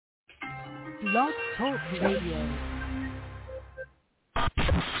Blog Talk Radio.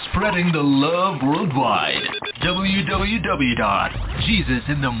 Spreading the love worldwide.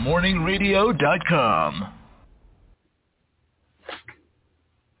 www.jesusinthemorningradio.com.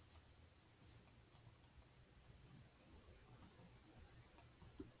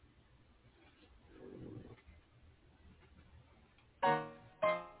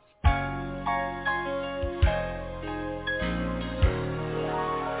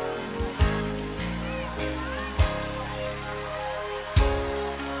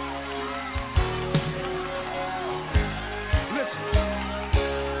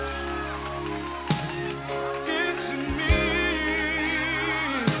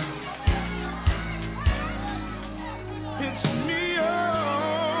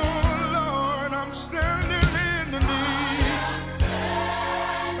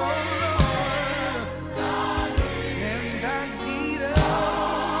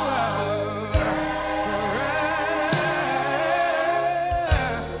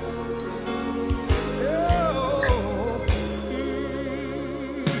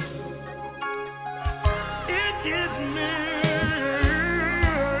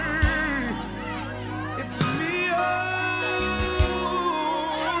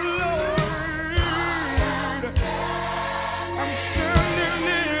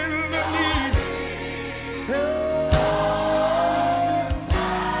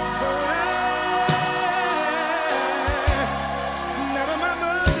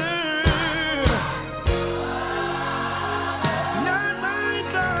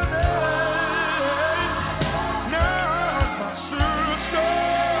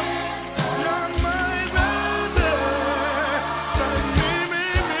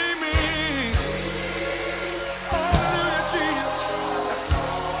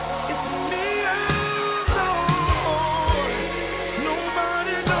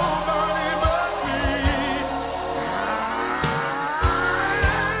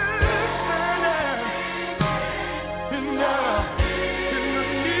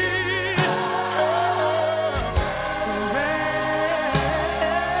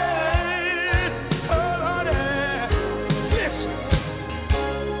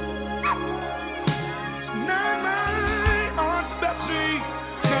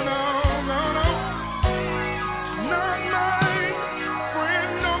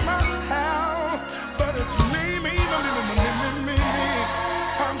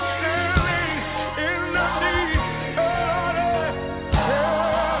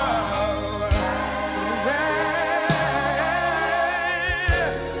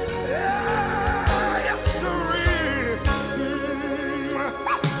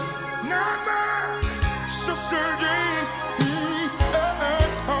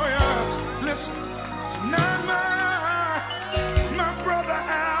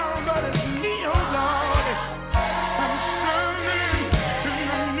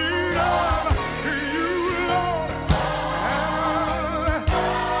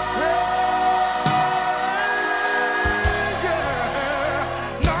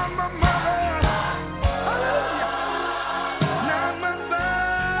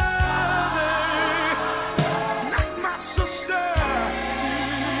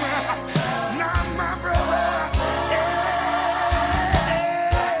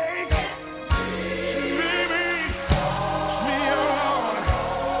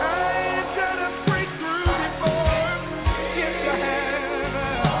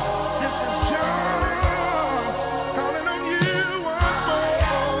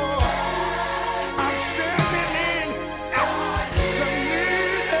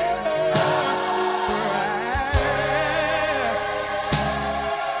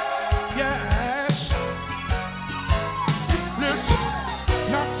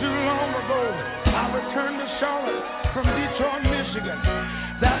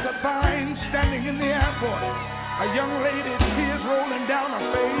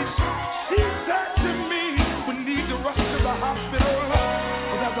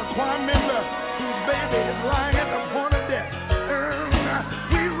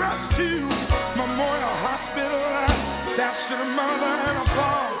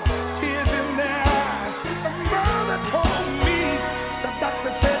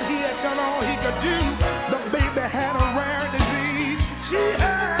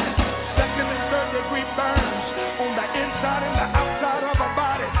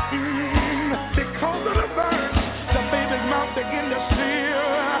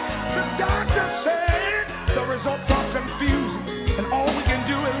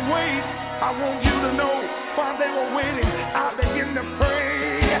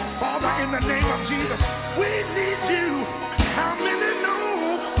 In the name of Jesus, we need you. How many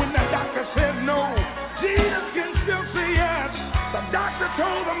know when the doctor said doctor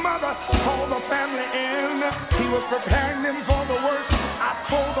told the mother, call the family in. He was preparing them for the worst. I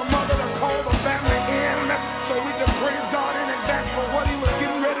told the mother to call the family in so we could praise God in advance for what he was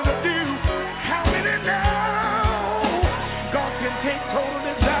getting ready to do. How many know God can take total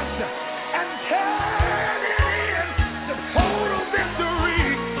disaster and turn it into total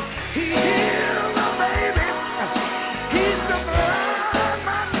victory? He healed the baby. He supplied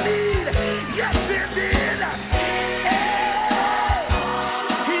my need. Yes, he did.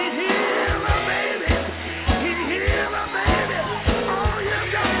 He healed the baby. He healed the baby. All you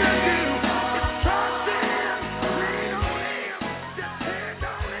got to do is trust him, lean on him, depend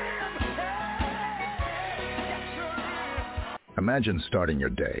on him. Yes, sir. Imagine starting your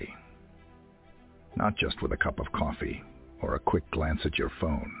day, not just with a cup of coffee or a quick glance at your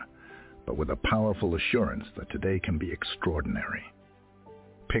phone, but with a powerful assurance that today can be extraordinary.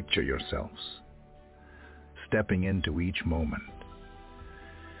 Picture yourselves stepping into each moment,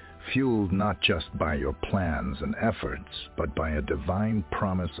 fueled not just by your plans and efforts, but by a divine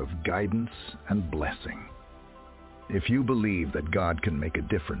promise of guidance and blessing. If you believe that God can make a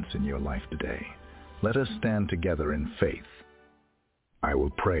difference in your life today, let us stand together in faith. I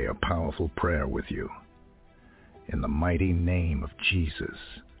will pray a powerful prayer with you in the mighty name of Jesus.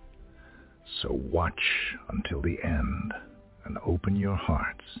 So watch until the end and open your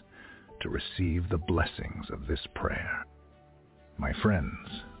hearts to receive the blessings of this prayer. My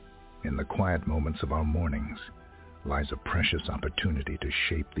friends, in the quiet moments of our mornings lies a precious opportunity to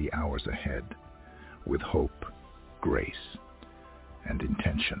shape the hours ahead with hope, grace, and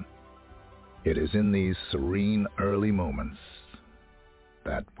intention. It is in these serene early moments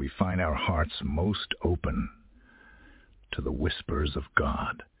that we find our hearts most open to the whispers of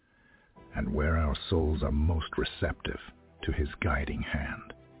God, and where our souls are most receptive to his guiding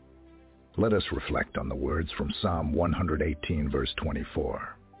hand. Let us reflect on the words from Psalm 118, verse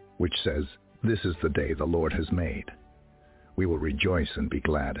 24, which says, "This is the day the Lord has made. We will rejoice and be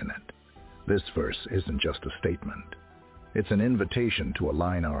glad in it." This verse isn't just a statement. It's an invitation to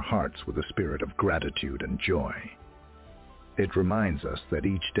align our hearts with a spirit of gratitude and joy. It reminds us that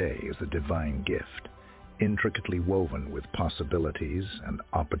each day is a divine gift, intricately woven with possibilities and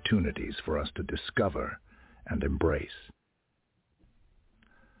opportunities for us to discover and embrace.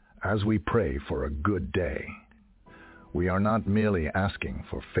 As we pray for a good day, we are not merely asking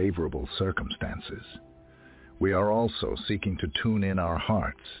for favorable circumstances. We are also seeking to tune in our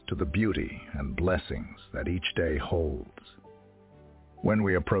hearts to the beauty and blessings that each day holds. When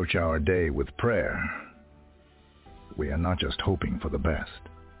we approach our day with prayer, we are not just hoping for the best.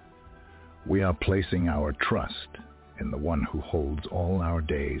 We are placing our trust in the one who holds all our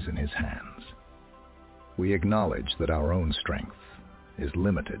days in his hands. We acknowledge that our own strength is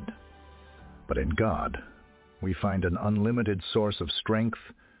limited, but in God, we find an unlimited source of strength,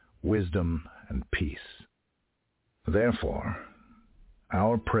 wisdom, and peace. Therefore,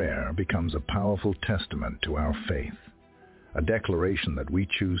 our prayer becomes a powerful testament to our faith, a declaration that we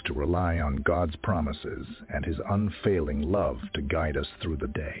choose to rely on God's promises and his unfailing love to guide us through the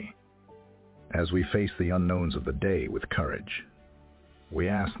day. As we face the unknowns of the day with courage, we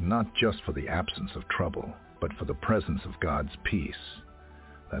ask not just for the absence of trouble, but for the presence of God's peace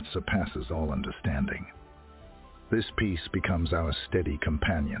that surpasses all understanding. This peace becomes our steady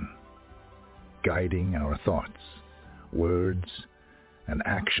companion, guiding our thoughts, words, and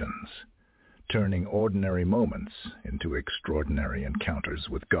actions, turning ordinary moments into extraordinary encounters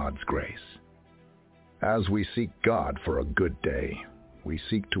with God's grace. As we seek God for a good day, we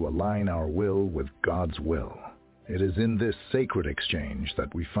seek to align our will with God's will. It is in this sacred exchange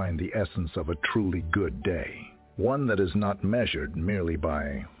that we find the essence of a truly good day, one that is not measured merely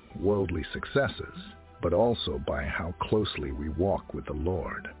by worldly successes, but also by how closely we walk with the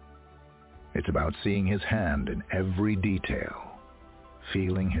Lord. It's about seeing his hand in every detail,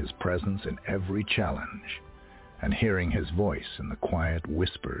 feeling his presence in every challenge, and hearing his voice in the quiet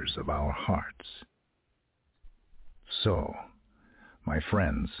whispers of our hearts. So, my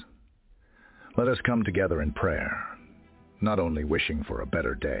friends, let us come together in prayer, not only wishing for a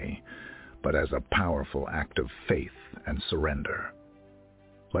better day, but as a powerful act of faith and surrender.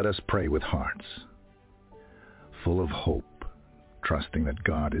 Let us pray with hearts full of hope, trusting that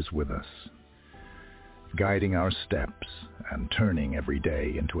God is with us, guiding our steps and turning every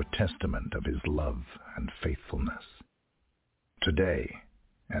day into a testament of his love and faithfulness. Today,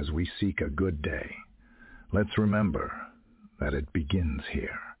 as we seek a good day, let's remember that it begins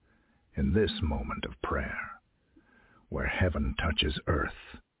here, in this moment of prayer, where heaven touches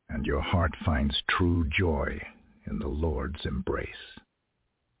earth and your heart finds true joy in the Lord's embrace.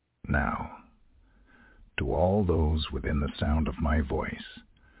 Now, To all those within the sound of my voice,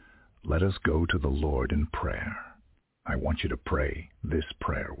 let us go to the Lord in prayer. I want you to pray this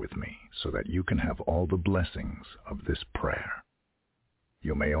prayer with me so that you can have all the blessings of this prayer.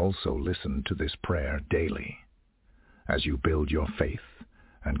 You may also listen to this prayer daily as you build your faith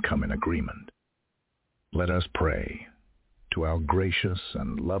and come in agreement. Let us pray to our gracious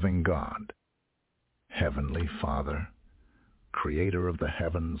and loving God. Heavenly Father, Creator of the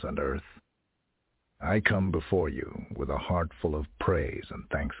heavens and earth, I come before you with a heart full of praise and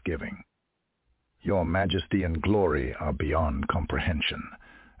thanksgiving. Your majesty and glory are beyond comprehension,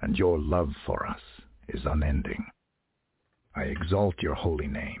 and your love for us is unending. I exalt your holy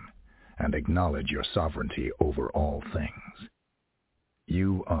name and acknowledge your sovereignty over all things.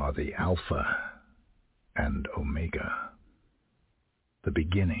 You are the Alpha and Omega, the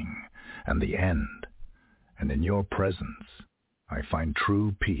beginning and the end, and in your presence I find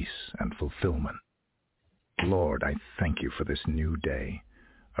true peace and fulfillment. Lord, I thank you for this new day,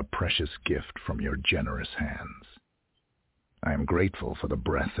 a precious gift from your generous hands. I am grateful for the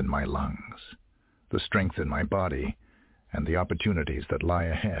breath in my lungs, the strength in my body, and the opportunities that lie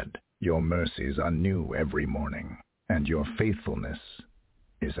ahead. Your mercies are new every morning, and your faithfulness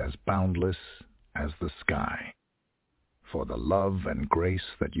is as boundless as the sky. For the love and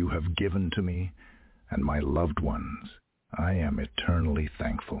grace that you have given to me and my loved ones, I am eternally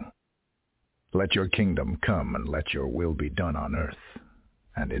thankful. Let your kingdom come and let your will be done on earth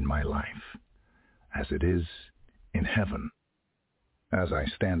and in my life, as it is in heaven. As I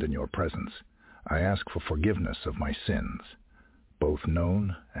stand in your presence, I ask for forgiveness of my sins, both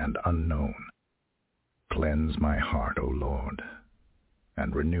known and unknown. Cleanse my heart, O Lord,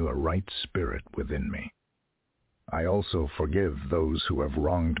 and renew a right spirit within me. I also forgive those who have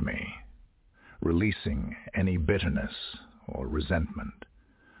wronged me, releasing any bitterness or resentment.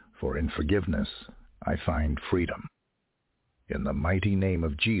 For in forgiveness I find freedom. In the mighty name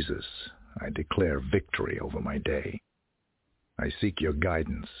of Jesus, I declare victory over my day. I seek your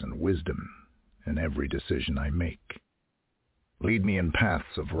guidance and wisdom in every decision I make. Lead me in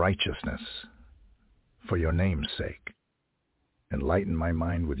paths of righteousness for your name's sake. Enlighten my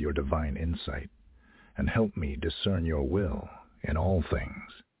mind with your divine insight and help me discern your will in all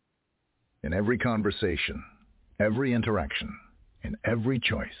things. In every conversation, every interaction, in every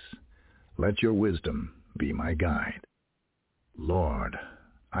choice, let your wisdom be my guide. Lord,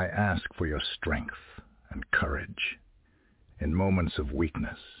 I ask for your strength and courage. In moments of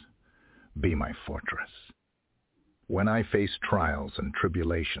weakness, be my fortress. When I face trials and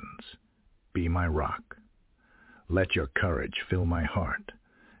tribulations, be my rock. Let your courage fill my heart,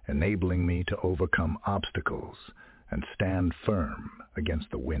 enabling me to overcome obstacles and stand firm against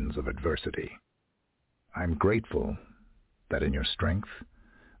the winds of adversity. I'm grateful that in your strength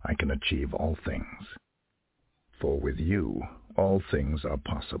I can achieve all things. For with you, all things are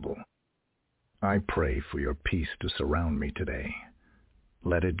possible. I pray for your peace to surround me today.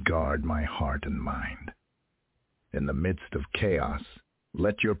 Let it guard my heart and mind. In the midst of chaos,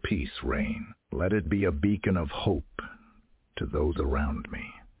 let your peace reign. Let it be a beacon of hope to those around me,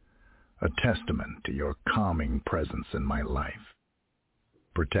 a testament to your calming presence in my life.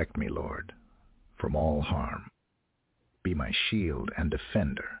 Protect me, Lord, from all harm. Be my shield and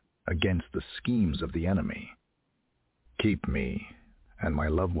defender against the schemes of the enemy. Keep me and my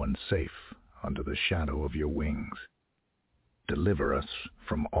loved ones safe under the shadow of your wings. Deliver us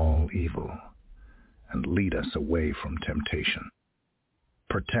from all evil and lead us away from temptation.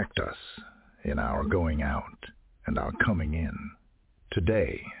 Protect us in our going out and our coming in,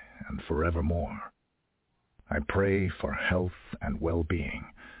 today and forevermore. I pray for health and well-being,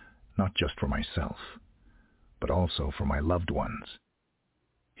 not just for myself, but also for my loved ones.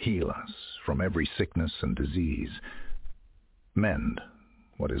 Heal us from every sickness and disease. Mend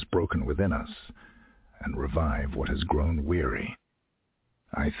what is broken within us and revive what has grown weary.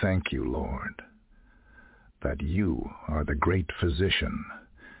 I thank you, Lord, that you are the great physician,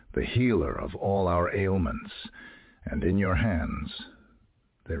 the healer of all our ailments, and in your hands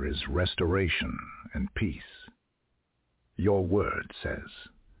there is restoration and peace. Your word says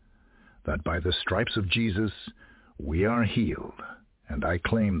that by the stripes of Jesus we are healed, and I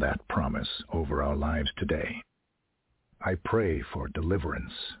claim that promise over our lives today. I pray for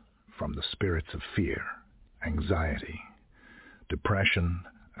deliverance from the spirits of fear, anxiety, depression,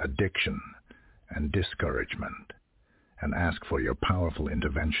 addiction, and discouragement, and ask for your powerful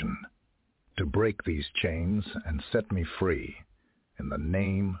intervention to break these chains and set me free in the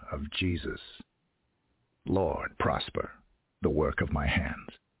name of Jesus. Lord, prosper the work of my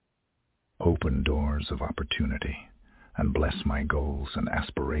hands. Open doors of opportunity and bless my goals and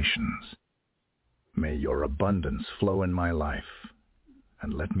aspirations. May your abundance flow in my life,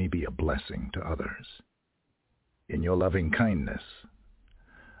 and let me be a blessing to others. In your loving kindness,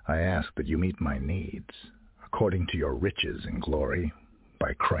 I ask that you meet my needs according to your riches in glory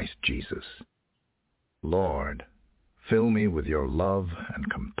by Christ Jesus. Lord, fill me with your love and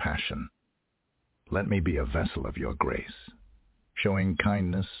compassion. Let me be a vessel of your grace, showing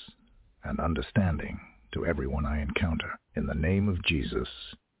kindness and understanding to everyone I encounter. In the name of Jesus,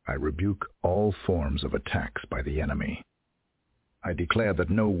 I rebuke all forms of attacks by the enemy. I declare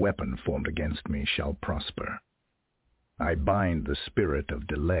that no weapon formed against me shall prosper. I bind the spirit of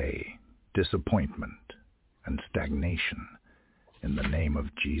delay, disappointment, and stagnation in the name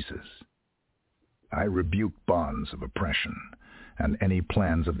of Jesus. I rebuke bonds of oppression and any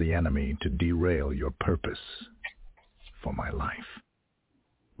plans of the enemy to derail your purpose for my life.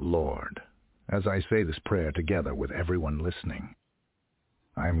 Lord, as I say this prayer together with everyone listening,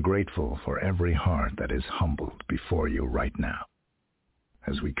 I am grateful for every heart that is humbled before you right now.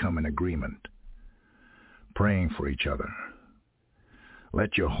 As we come in agreement, praying for each other,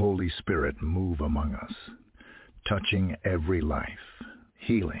 let your Holy Spirit move among us, touching every life,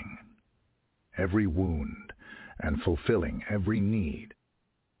 healing every wound, and fulfilling every need.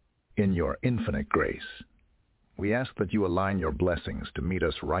 In your infinite grace, we ask that you align your blessings to meet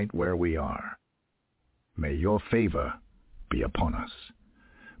us right where we are. May your favor be upon us.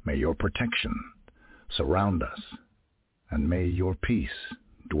 May your protection surround us, and may your peace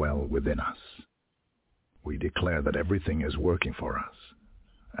dwell within us. We declare that everything is working for us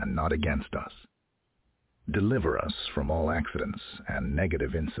and not against us. Deliver us from all accidents and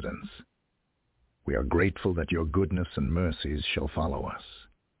negative incidents. We are grateful that your goodness and mercies shall follow us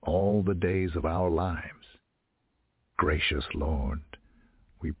all the days of our lives. Gracious Lord,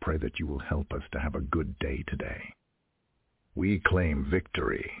 we pray that you will help us to have a good day today. We claim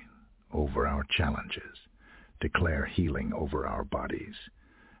victory over our challenges, declare healing over our bodies,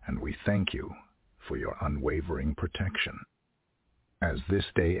 and we thank you for your unwavering protection. As this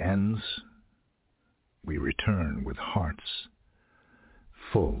day ends, we return with hearts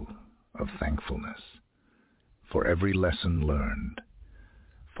full of thankfulness for every lesson learned,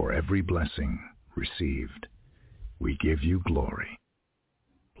 for every blessing received. We give you glory.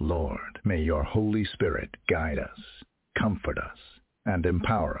 Lord, may your Holy Spirit guide us, comfort us, and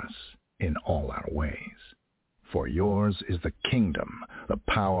empower us in all our ways. For yours is the kingdom, the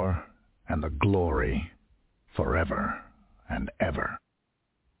power, and the glory forever and ever.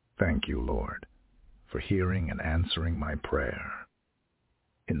 Thank you, Lord, for hearing and answering my prayer.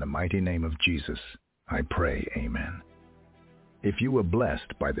 In the mighty name of Jesus, I pray, amen. If you were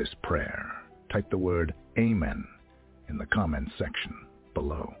blessed by this prayer, type the word amen in the comments section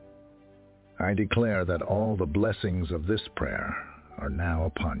below. I declare that all the blessings of this prayer are now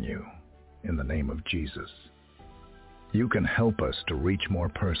upon you in the name of Jesus. You can help us to reach more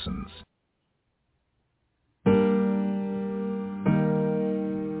persons.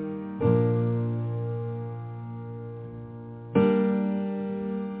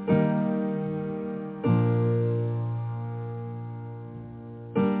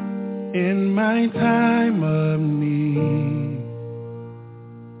 In my time of need,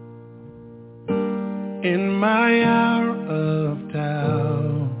 in my hour of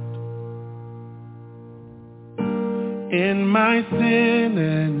doubt, in my sin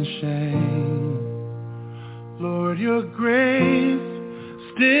and shame, Lord, your grace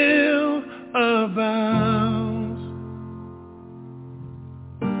still abounds.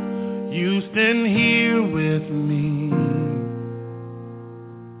 You stand here with me.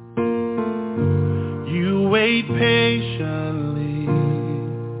 You wait patiently.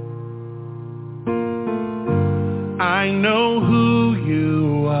 I know who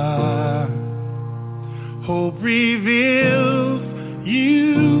you are. Hope reveals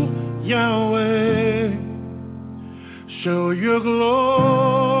you, Yahweh. Show your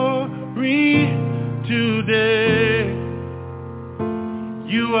glory today.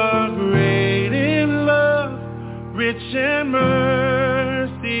 You are great in love, rich in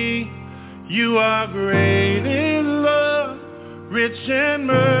mercy. You are great in love, rich in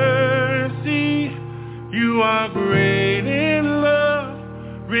mercy. You are great in love,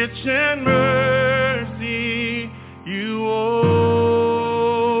 rich in mercy. You own.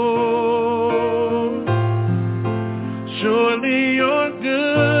 Surely your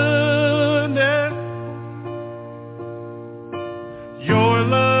goodness, your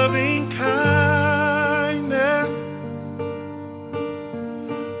loving kindness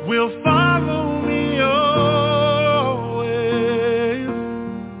will follow me always,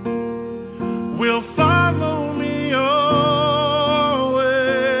 will follow me always.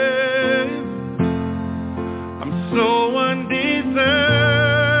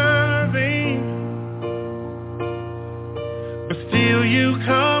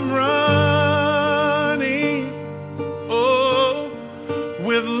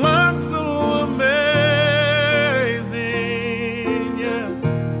 with love so amazing, yeah,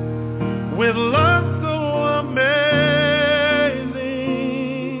 with love so amazing.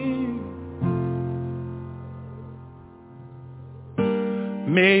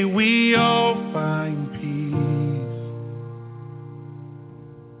 May we all find peace.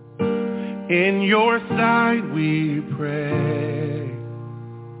 In your sight we pray.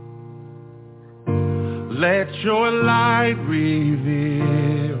 Let your light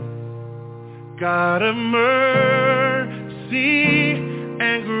reveal, God of mercy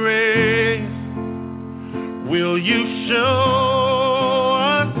and grace. Will you show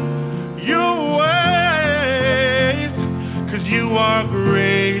us your ways? 'Cause you are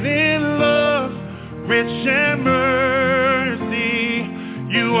great in love, rich and mercy.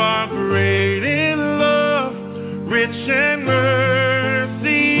 You are great in love, rich and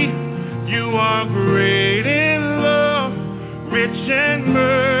mercy. You are great in love, rich and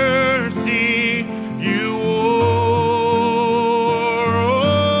mercy. You are.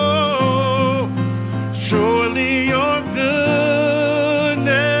 Surely your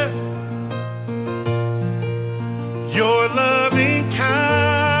goodness, your loving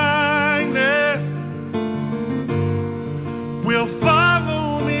kindness will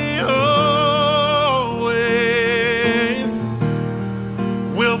follow me always,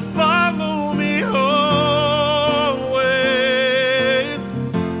 will follow me always.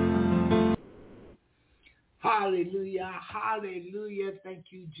 Hallelujah, hallelujah.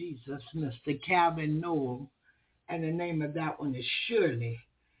 Thank you, Jesus. Mr. Calvin Noel. And the name of that one is Surely.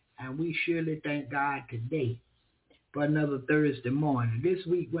 And we surely thank God today for another Thursday morning. This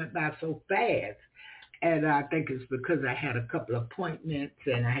week went by so fast. And I think it's because I had a couple of appointments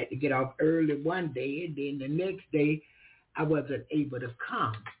and I had to get off early one day. And then the next day, I wasn't able to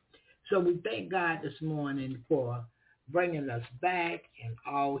come. So we thank God this morning for bringing us back and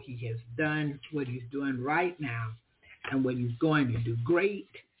all he has done, what he's doing right now, and what he's going to do, great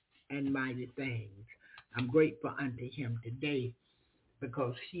and mighty things. I'm grateful unto him today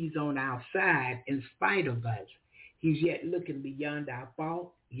because he's on our side in spite of us. He's yet looking beyond our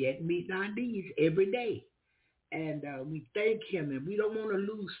fault, yet meeting our needs every day. And we thank him, and we don't want to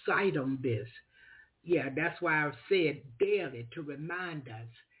lose sight on this. Yeah, that's why I've said daily to remind us,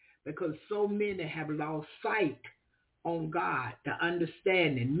 because so many have lost sight on God, the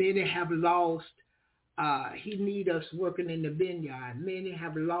understanding. Many have lost, he need us working in the vineyard. Many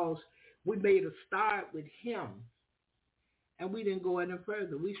have lost, we made a start with him, and we didn't go any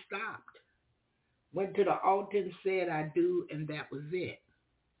further. We stopped. Went to the altar and said, I do, and that was it.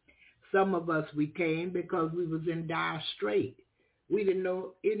 Some of us, we came because we was in dire strait. We didn't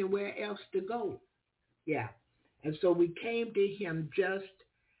know anywhere else to go. Yeah. And so we came to him just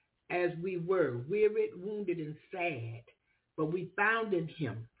as we were, wearied, wounded, and sad. But we found in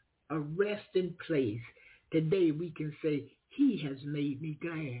him a resting place. Today we can say, he has made me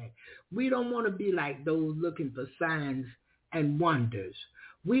glad. We don't want to be like those looking for signs and wonders.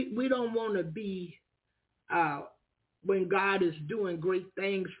 We don't want to be, when God is doing great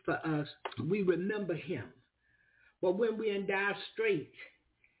things for us, we remember him. But when we're in dire straits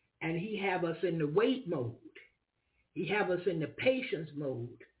and he have us in the wait mode, he have us in the patience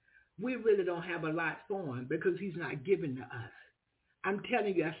mode, we really don't have a lot for him because he's not giving to us. I'm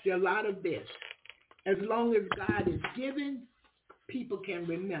telling you, I see a lot of this. As long as God is giving, people can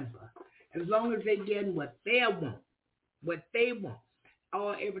remember. As long as they're getting what they want,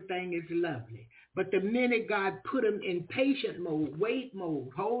 everything is lovely. But the minute God put them in patient mode, wait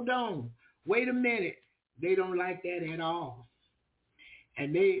mode, hold on, wait a minute, they don't like that at all.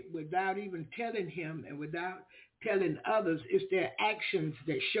 And they, without even telling him and without telling others, it's their actions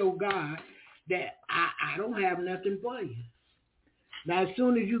that show God that I don't have nothing for you. Now, as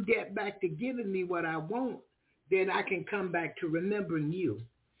soon as you get back to giving me what I want, then I can come back to remembering you.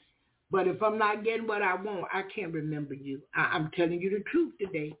 But if I'm not getting what I want, I can't remember you. I'm telling you the truth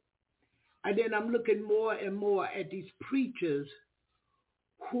today. And then I'm looking more and more at these preachers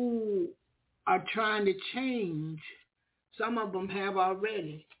who are trying to change, some of them have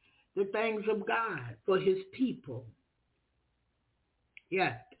already, the things of God for his people.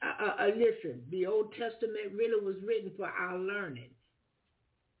 Yeah, listen, the Old Testament really was written for our learning.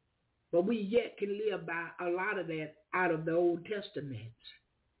 But we yet can live by a lot of that out of the Old Testament.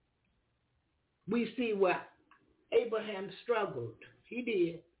 We see where Abraham struggled. He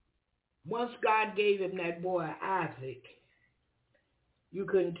did. Once God gave him that boy Isaac, you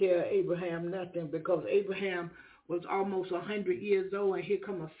couldn't tell Abraham nothing because Abraham was almost 100 years old, and here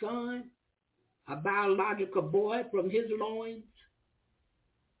come a son, a biological boy from his loins.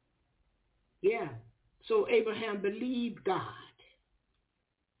 Yeah. So Abraham believed God.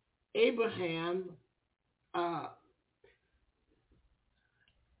 Abraham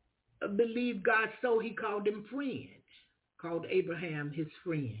believed God, so he called him friend, called Abraham his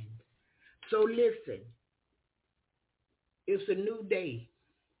friend. So listen, it's a new day.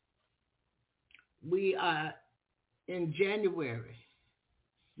 We are in January.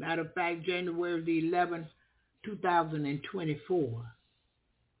 Matter of fact, January the 11th, 2024.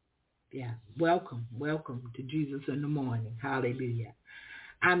 Yeah, welcome to Jesus in the Morning. Hallelujah.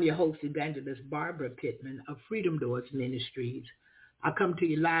 I'm your host, Evangelist Barbara Pittman of Freedom Doors Ministries. I come to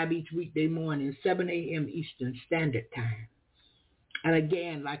you live each weekday morning, 7 a.m. Eastern Standard Time. And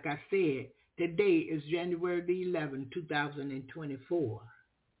again, like I said, today is January the 11th, 2024.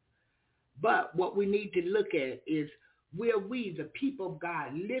 But what we need to look at is, will we, the people of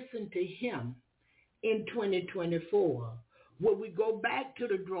God, listen to him in 2024? Will we go back to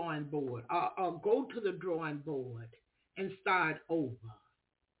the drawing board or go to the drawing board and start over?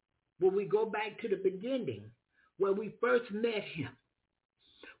 Will we go back to the beginning where we first met him,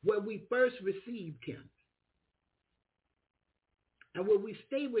 where we first received him? And will we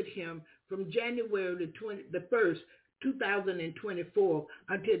stay with him from January the 1st, 2024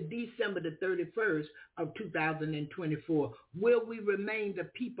 until December the 31st of 2024? Will we remain the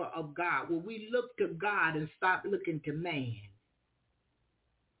people of God? Will we look to God and stop looking to man?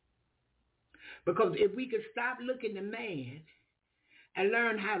 Because if we could stop looking to man and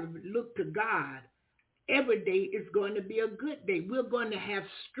learn how to look to God, every day is going to be a good day. We're going to have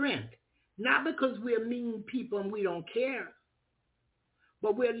strength, not because we're mean people and we don't care,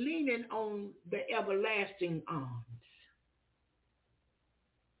 but we're leaning on the everlasting arms.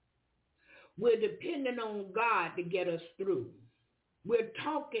 We're depending on God to get us through. We're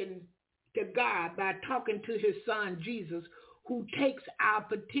talking to God by talking to his son, Jesus, who takes our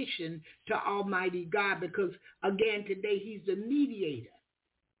petition to Almighty God, because, again, today he's the mediator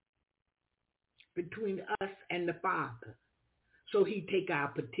between us and the Father. So he take our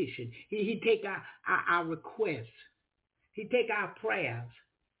petition. He take our requests. He take our prayers,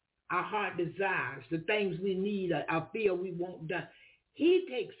 our heart desires, the things we need, our feel we want done. He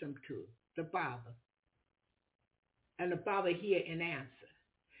takes them to the Father. And the Father hear and answer.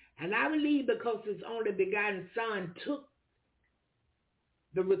 And I believe because his only begotten Son took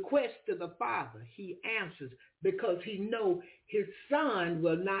the request to the Father, he answers, because he knows his Son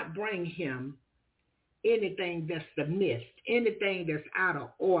will not bring him anything that's amiss, anything that's out of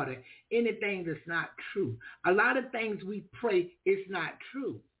order, anything that's not true. A lot of things we pray is not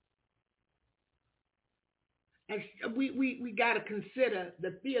true. And we got to consider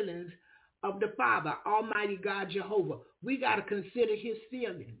the feelings of the Father, Almighty God Jehovah. We got to consider his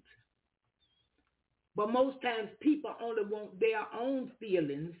feelings. But most times people only want their own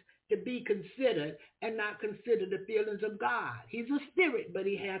feelings to be considered and not consider the feelings of God. He's a spirit, but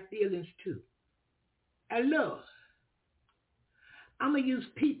he has feelings too. And look, I'm going to use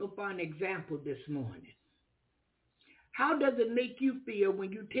people for an example this morning. How does it make you feel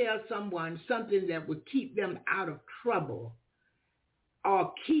when you tell someone something that would keep them out of trouble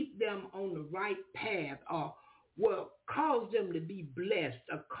or keep them on the right path or will cause them to be blessed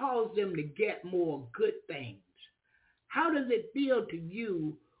or cause them to get more good things? How does it feel to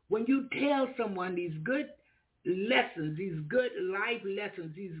you when you tell someone these good lessons, these good life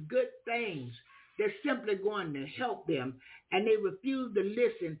lessons, these good things that's simply going to help them, and they refuse to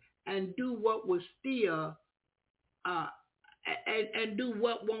listen and do what will still and do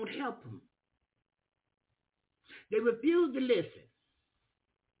what won't help them? They refuse to listen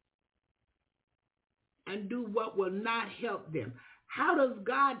and do what will not help them. How does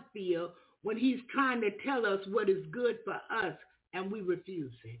God feel when he's trying to tell us what is good for us and we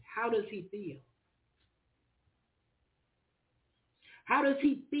refuse it? How does he feel? How does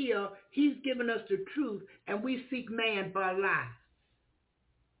he feel he's given us the truth and we seek man for a lie?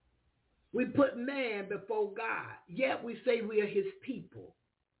 We put man before God, yet we say we are his people.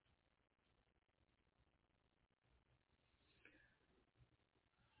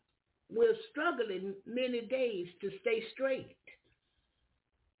 We're struggling many days to stay straight.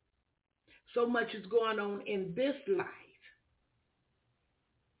 So much is going on in this life.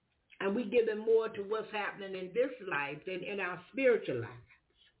 And we give more to what's happening in this life than in our spiritual lives.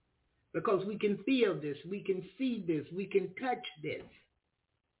 Because we can feel this, we can see this, we can touch this.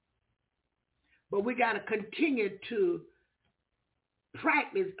 But we got to continue to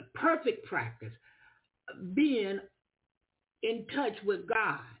practice, perfect practice, being in touch with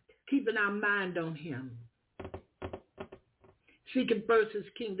God, keeping our mind on him, seeking first his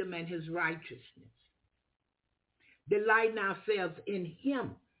kingdom and his righteousness, delighting ourselves in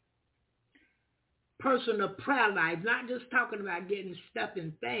him, personal prayer life, not just talking about getting stuff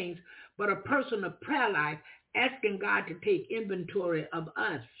and things, but a personal prayer life, asking God to take inventory of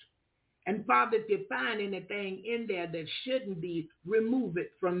us. And Father, if you find anything in there that shouldn't be, remove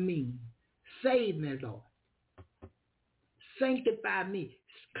it from me. Save me, Lord. Sanctify me.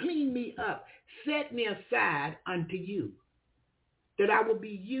 Clean me up. Set me aside unto you, that I will be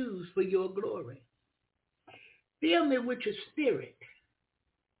used for your glory. Fill me with your spirit.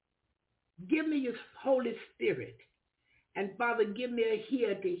 Give me your Holy Spirit. And Father, give me an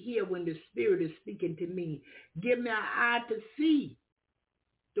ear to hear when the Spirit is speaking to me. Give me an eye to see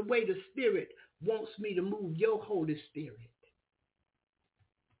the way the Spirit wants me to move, your Holy Spirit.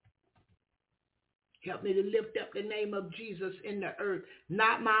 Help me to lift up the name of Jesus in the earth,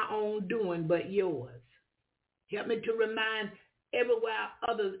 not my own doing, but yours. Help me to remind everywhere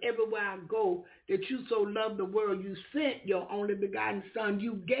I go, that you so loved the world, you sent your only begotten Son.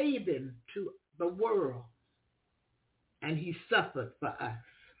 You gave him to the world, and he suffered for us.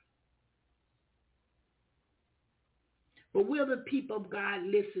 But will the people of God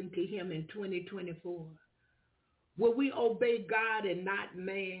listen to him in 2024? Will we obey God and not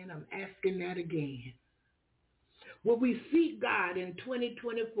man? I'm asking that again. Will we seek God in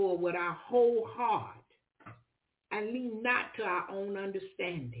 2024 with our whole heart and lean not to our own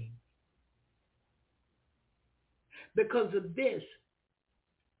understanding? Because of this,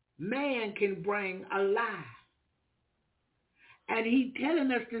 man can bring a lie. And he's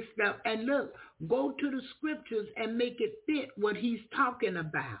telling us this stuff. And look, go to the scriptures and make it fit what he's talking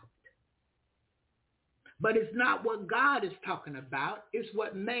about. But it's not what God is talking about. It's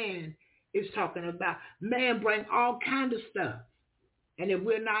what man is talking about. Man bring all kinds of stuff. And if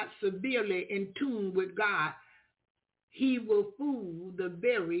we're not severely in tune with God, he will fool the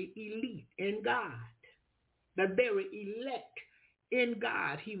very elite in God. The very elect in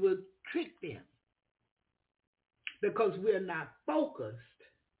God. He will trick them. Because we're not focused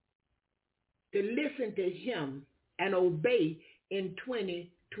to listen to him and obey in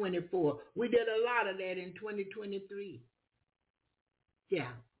 2024. We did a lot of that in 2023.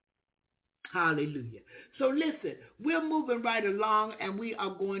 Yeah. Hallelujah. So listen, we're moving right along, and we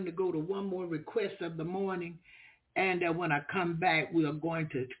are going to go to one more request of the morning. And when I come back, we are going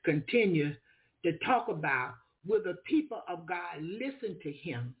to continue to talk about, will the people of God listen to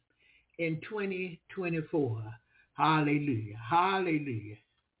him in 2024? Hallelujah. Hallelujah.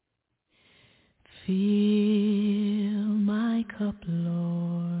 Fill my cup,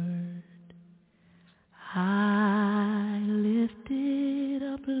 Lord. I lift it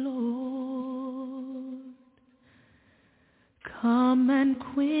up, Lord. Come and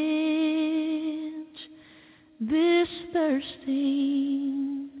quench this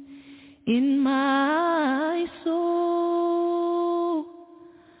thirsting in my soul.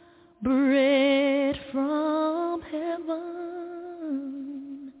 Bread from heaven,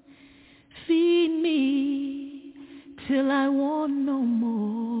 feed me till I want no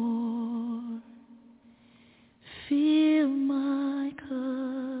more. Fill my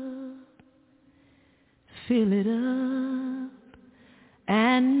cup, fill it up,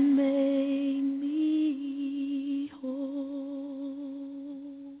 and make me whole.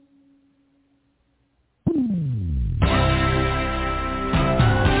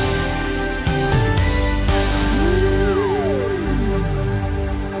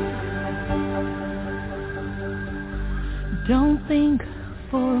 Don't think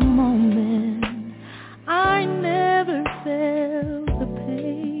for a moment I never felt the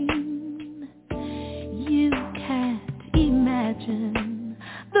pain. You can't imagine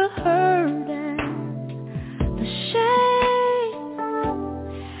the hurt and the shame.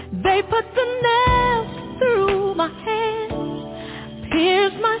 They put the nails through my hands,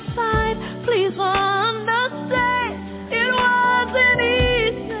 pierced my side. Please understand, it wasn't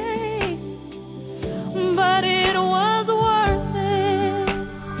easy, but it was worth it.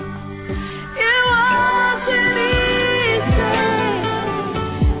 It wasn't easy.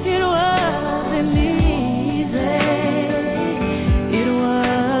 It wasn't easy. It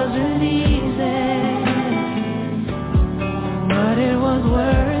wasn't easy, but it was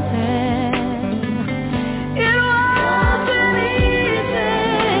worth it. It wasn't easy.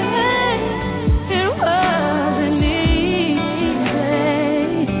 It wasn't easy.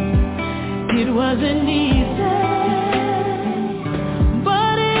 It wasn't easy.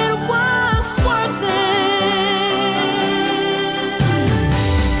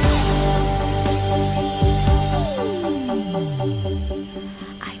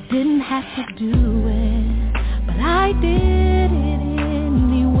 Have to do it, but I did it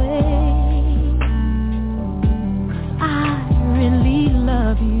anyway. I really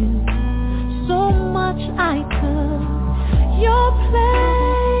love you so much. much I took your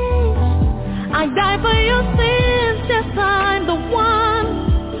place. I died for your sins, yes, I'm the one.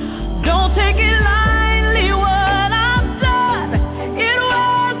 Don't take it lightly what I've done. It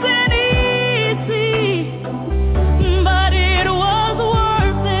wasn't easy, but it was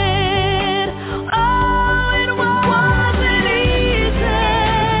worth it. Oh, it wasn't easy.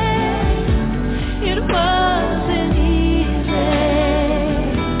 It wasn't easy.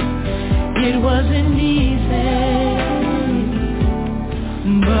 It wasn't easy,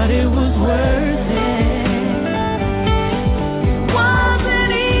 but it was worth it.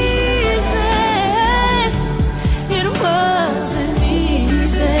 Wasn't easy. It wasn't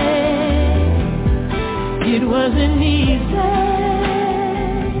easy. It wasn't easy,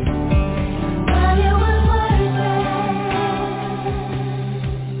 but it was worth it.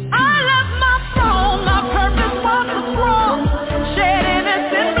 I left my throne, my purpose was the throne. Shed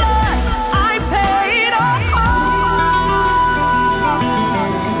innocent blood, I paid a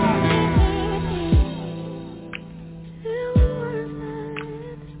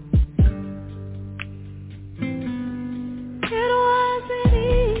It wasn't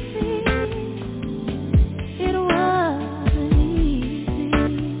easy. It wasn't easy.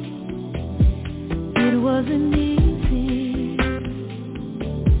 It wasn't easy,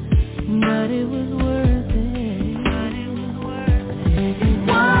 but it was worth it. It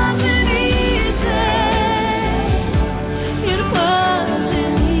wasn't easy. It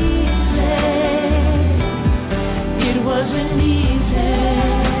wasn't easy. It wasn't easy,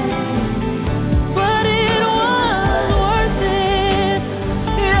 but it was worth it.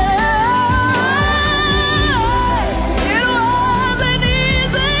 Yeah, it wasn't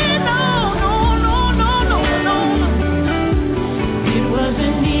easy. No, no, no, no, no, no. It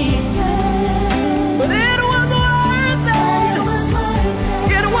wasn't easy, but it was worth it.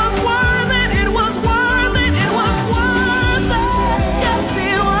 It was worth it. It was worth it. It was worth it. Yes,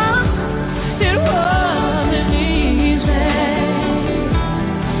 it was. It wasn't easy.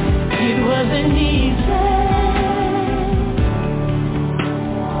 It wasn't easy,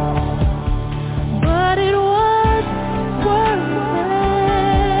 but it was worth it.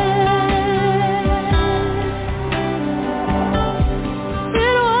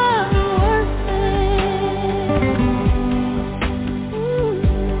 It was worth it.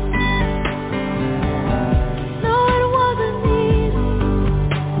 No, it wasn't easy.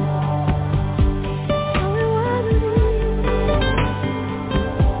 No, it wasn't easy,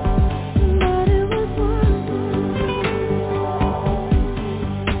 but it was worth it.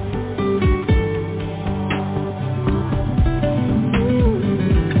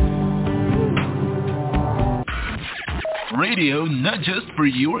 Radio not just for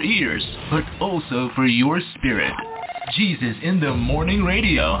your ears, but also for your spirit. Jesus in the Morning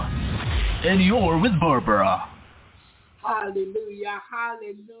Radio. And you're with Barbara. Hallelujah,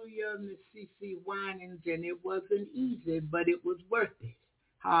 hallelujah, Miss C.C. Winans, and it wasn't easy, but it was worth it.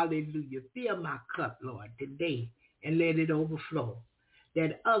 Hallelujah. Fill my cup, Lord, today, and let it overflow,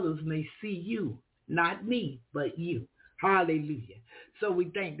 that others may see you, not me, but you. Hallelujah. So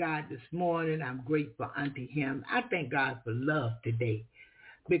we thank God this morning. I'm grateful unto him. I thank God for love today,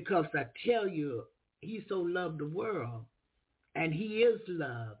 because I tell you, he so loved the world, and he is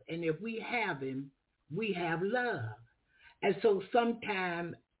love. And if we have him, we have love. And so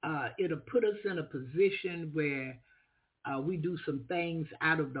sometime it'll put us in a position where we do some things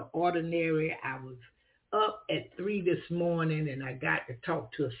out of the ordinary. I was up at 3 this morning, and I got to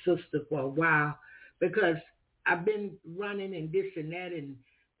talk to a sister for a while, because I've been running and this and that and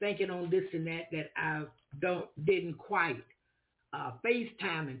thinking on this and that I didn't quite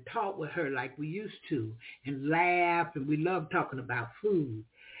FaceTime and talk with her like we used to, and laugh, and we love talking about food.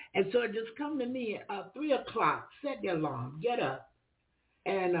 And so it just come to me at 3 o'clock, set the alarm, get up,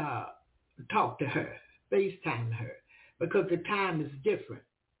 and talk to her, FaceTime her, because the time is different,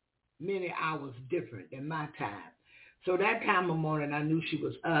 many hours different than my time. So that time of morning, I knew she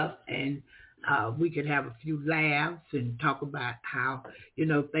was up, and we could have a few laughs and talk about how,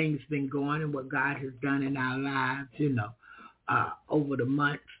 things been going and what God has done in our lives, over the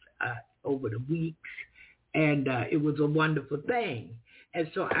months, over the weeks. And it was a wonderful thing. And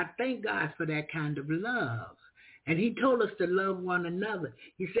so I thank God for that kind of love. And he told us to love one another.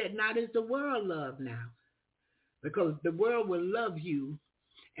 He said, not as the world love now, because the world will love you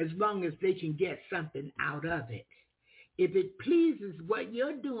as long as they can get something out of it. If it pleases what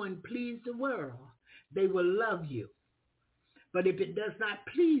you're doing, please the world, they will love you. But if it does not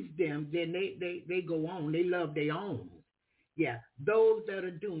please them, then they go on. They love their own. Yeah, those that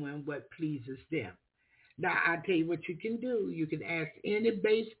are doing what pleases them. Now, I'll tell you what you can do. You can ask any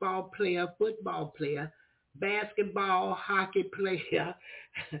baseball player, football player, basketball, hockey player,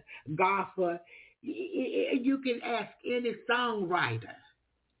 golfer. You can ask any songwriter,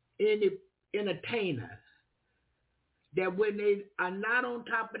 any entertainer, that when they are not on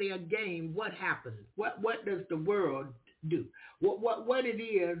top of their game, what happens? What does the world do? What it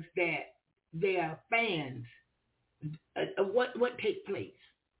is that their fans, what takes place?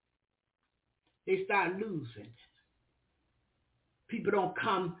 They start losing. People don't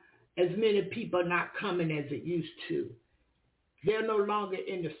come, as many people are not coming as it used to. They're no longer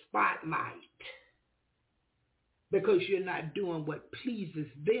in the spotlight because you're not doing what pleases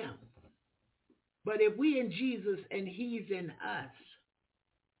them. But if we in Jesus and he's in us,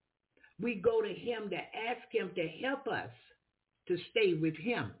 we go to him to ask him to help us to stay with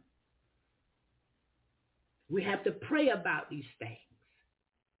him. We have to pray about these things,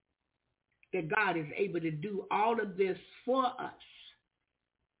 that God is able to do all of this for us.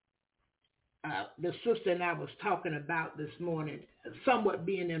 The sister and I was talking about this morning, somewhat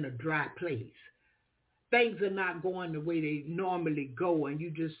being in a dry place. Things are not going the way they normally go, and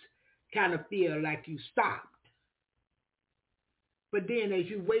you just kind of feel like you stopped. But then as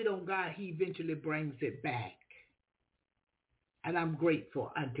you wait on God, he eventually brings it back. And I'm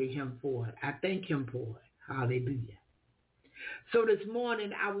grateful unto him for it. I thank him for it. Hallelujah. So this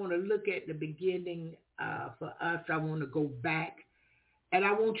morning, I want to look at the beginning for us. I want to go back, and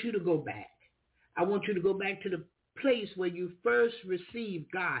I want you to go back. I want you to go back to the place where you first received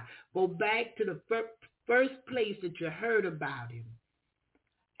God. Go back to the first place that you heard about him,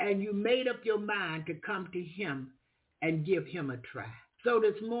 and you made up your mind to come to him and give him a try. So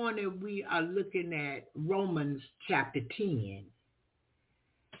this morning, we are looking at Romans chapter 10.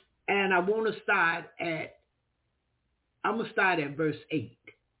 And I'm going to start at verse 8.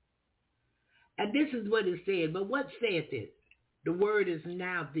 And this is what it said. But what saith it? The word is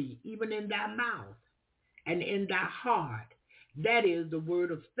now thee, even in thy mouth and in thy heart. That is the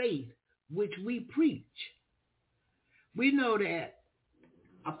word of faith, which we preach. We know that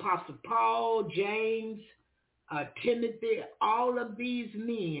Apostle Paul, James, Timothy, all of these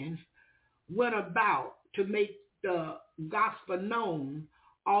men went about to make the gospel known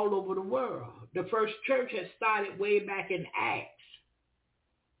all over the world. The first church had started way back in Acts.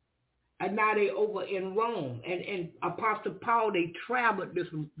 And now they over in Rome. And Apostle Paul, they traveled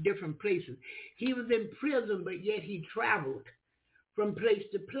different places. He was in prison, but yet he traveled from place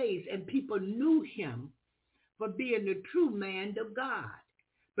to place. And people knew him for being the true man of God,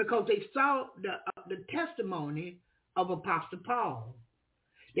 because they saw the testimony of Apostle Paul.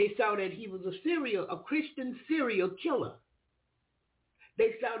 They saw that he was a Christian serial killer.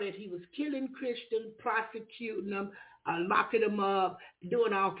 They saw that he was killing Christians, prosecuting them, locking them up,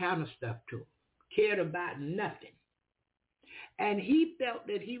 doing all kind of stuff to them, cared about nothing. And he felt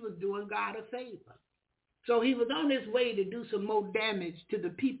that he was doing God a favor. So he was on his way to do some more damage to the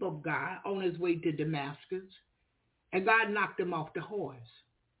people of God, on his way to Damascus, and God knocked him off the horse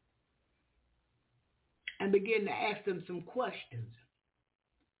and began to ask them some questions.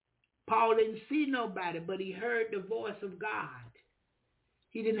 Paul didn't see nobody, but he heard the voice of God.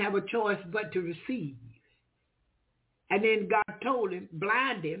 He didn't have a choice but to receive. And then God told him,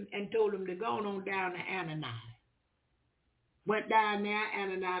 blinded him, and told him to go on down to Ananias. Went down there,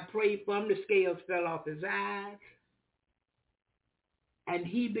 Ananias prayed for him, the scales fell off his eyes, and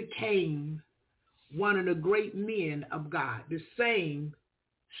he became one of the great men of God, the same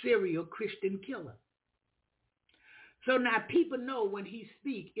serial Christian killer. So now people know when he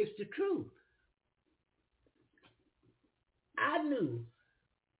speaks, it's the truth. I knew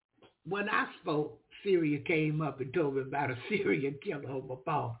when I spoke, Syria came up and told me about a serial killer on my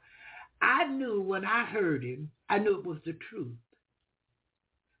phone. I knew when I heard him, I knew it was the truth.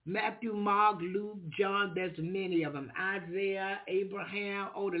 Matthew, Mark, Luke, John, there's many of them. Isaiah, Abraham,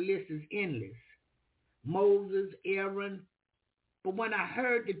 the list is endless. Moses, Aaron. But when I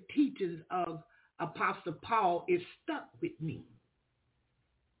heard the teachings of Apostle Paul, it stuck with me.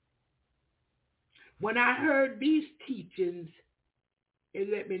 When I heard these teachings, it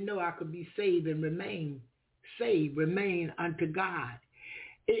let me know I could be saved and remain saved, remain unto God.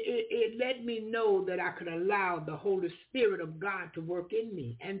 It let me know that I could allow the Holy Spirit of God to work in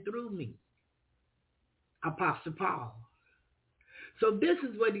me and through me. Apostle Paul. So this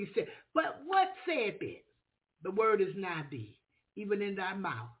is what he said. But what saith it? The word is nigh thee, even in thy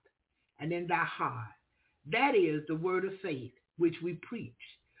mouth and in thy heart. That is the word of faith, which we preach.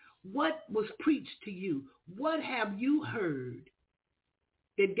 What was preached to you? What have you heard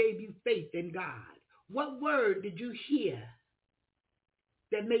that gave you faith in God? What word did you hear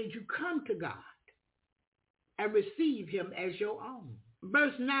that made you come to God? and receive him as your own.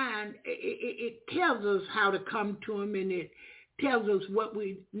 Verse 9, it tells us how to come to him, and it tells us what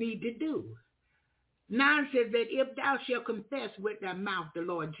we need to do. 9 says that if thou shalt confess with thy mouth the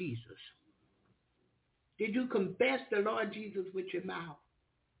Lord Jesus. Did you confess the Lord Jesus with your mouth?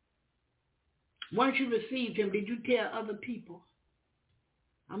 Once you received him, did you tell other people,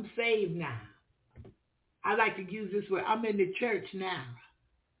 I'm saved now? I like to use this word, I'm in the church now.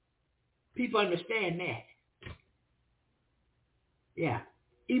 People understand that. Yeah.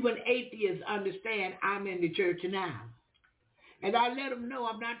 Even atheists understand I'm in the church now. And I let them know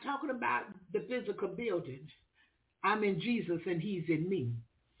I'm not talking about the physical building. I'm in Jesus and he's in me.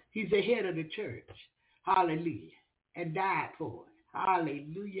 He's the head of the church. Hallelujah. And died for it.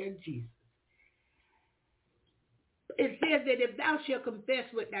 Hallelujah, Jesus. It says that if thou shalt confess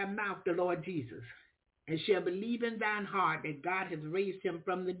with thy mouth the Lord Jesus, and shalt believe in thine heart that God has raised him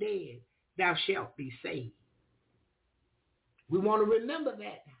from the dead, thou shalt be saved. We want to remember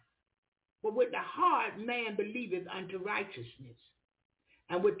that. For with the heart man believeth unto righteousness,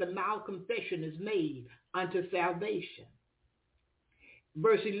 and with the mouth confession is made unto salvation.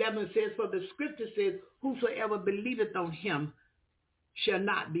 Verse 11 says, for the scripture says, whosoever believeth on him shall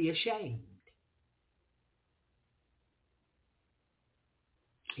not be ashamed.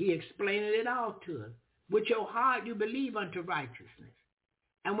 He explained it all to us. With your heart you believe unto righteousness,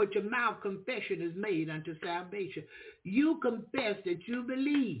 and with your mouth confession is made unto salvation. You confess that you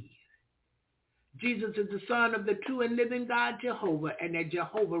believe Jesus is the Son of the true and living God, Jehovah, and that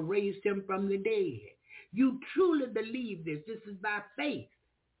Jehovah raised him from the dead. You truly believe this. This is by faith.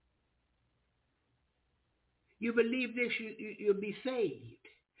 You believe this, you'll be saved.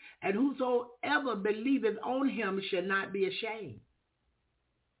 And whosoever believeth on him shall not be ashamed.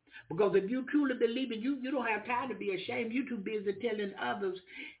 Because if you truly believe it, you don't have time to be ashamed. You're too busy telling others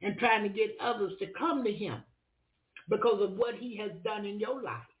and trying to get others to come to him because of what he has done in your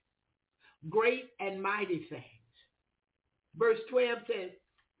life. Great and mighty things. Verse 12 says,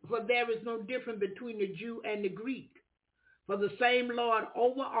 for there is no difference between the Jew and the Greek. For the same Lord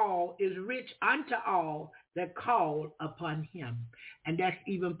over all is rich unto all that call upon him. And that's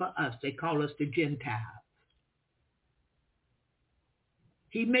even for us. They call us the Gentiles.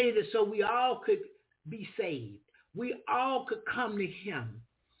 He made it so we all could be saved. We all could come to him.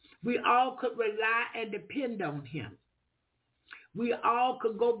 We all could rely and depend on him. We all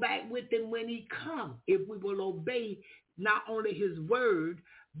could go back with him when he comes if we will obey not only his word,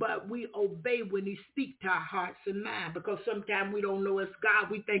 but we obey when he speaks to our hearts and mind, because sometimes we don't know it's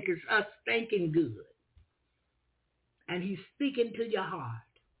God. We think it's us thinking good. And he's speaking to your heart.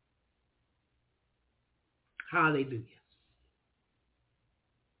 Hallelujah.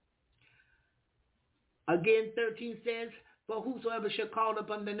 Again, 13 says, for whosoever shall call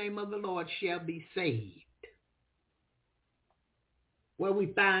upon the name of the Lord shall be saved. Well,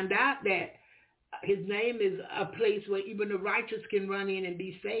 we find out that his name is a place where even the righteous can run in and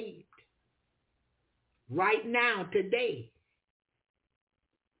be saved. Right now, today.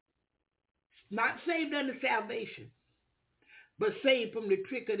 Not saved under salvation, but saved from the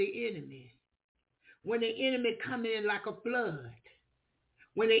trick of the enemy. When the enemy comes in like a flood.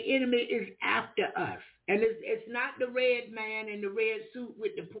 When the enemy is after us. And it's not the red man in the red suit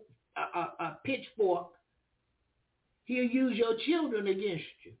with the pitchfork. He'll use your children against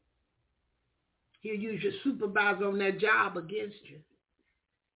you. He'll use your supervisor on that job against you.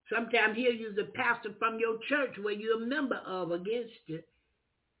 Sometimes he'll use the pastor from your church where you're a member of against you.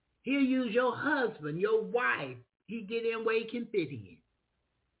 He'll use your husband, your wife. He get in where he can fit in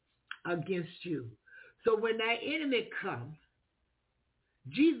against you. So when that enemy comes,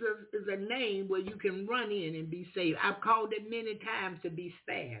 Jesus is a name where you can run in and be saved. I've called it many times to be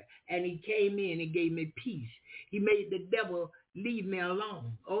spared. And he came in and gave me peace. He made the devil leave me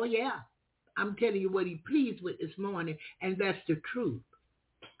alone. Oh, yeah. I'm telling you what he pleased with this morning, and that's the truth.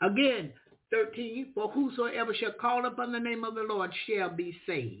 Again, 13, for whosoever shall call upon the name of the Lord shall be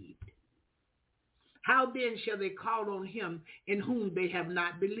saved. How then shall they call on him in whom they have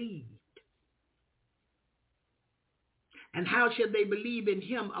not believed? And how shall they believe in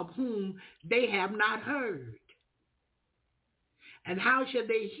him of whom they have not heard? And how shall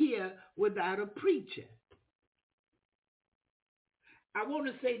they hear without a preacher? I want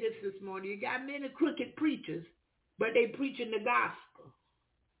to say this morning. You got many crooked preachers, but they preaching the gospel.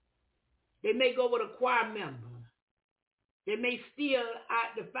 They may go with a choir member. They may steal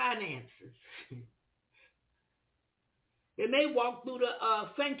out the finances. They may walk through the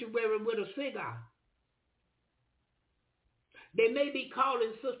sanctuary with a cigar. They may be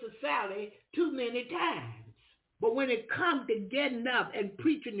calling Sister Sally too many times. But when it comes to getting up and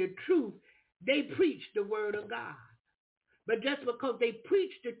preaching the truth, They preach the word of God. But just because they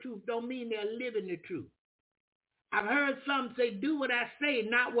preach the truth don't mean they're living the truth. I've heard some say, do what I say,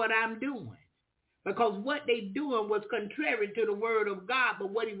 not what I'm doing. Because what they doing was contrary to the word of God. But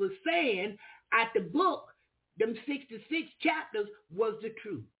what he was saying at the book, them 66 chapters, was the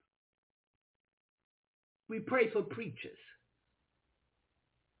truth. We pray for preachers.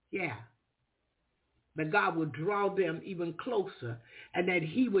 Yeah. That God would draw them even closer, and that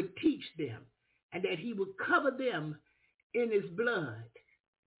he would teach them, and that he would cover them in his blood.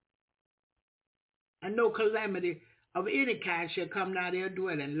 And no calamity of any kind shall come nigh their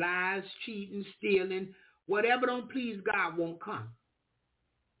dwelling. Lies, cheating, stealing, whatever don't please God won't come.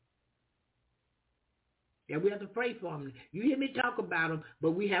 Yeah, we have to pray for them. You hear me talk about them,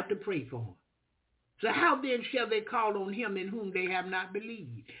 but we have to pray for them. So how then shall they call on him in whom they have not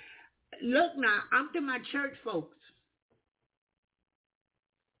believed? Look now, I'm to my church folks.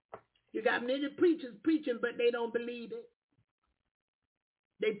 You got many preachers preaching, but they don't believe it.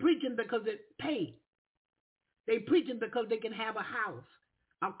 They preaching because it pays. They preaching because they can have a house,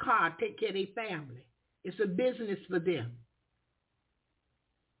 a car, take care of their family. It's a business for them.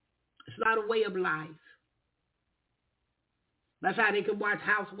 It's not a way of life. That's how they can watch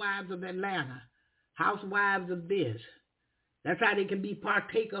Housewives of Atlanta, Housewives of this. That's how they can be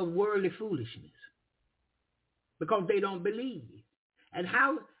partaker of worldly foolishness, because they don't believe. And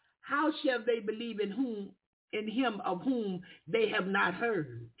how shall they believe in him of whom they have not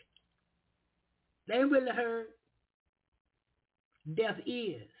heard? They ain't really heard. Deaf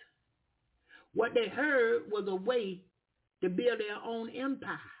ears. What they heard was a way to build their own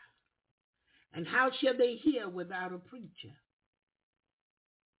empire. And how shall they hear without a preacher?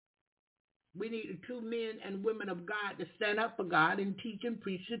 We need the true men and women of God to stand up for God and teach and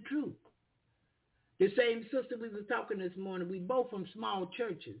preach the truth. The same sister we were talking this morning, we both from small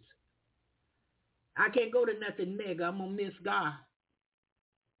churches. I can't go to nothing mega. I'm going to miss God.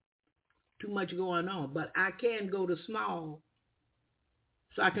 Too much going on. But I can go to small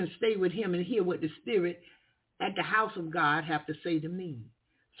so I can stay with him and hear what the Spirit at the house of God have to say to me,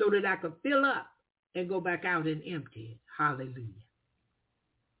 so that I could fill up and go back out and empty it. Hallelujah.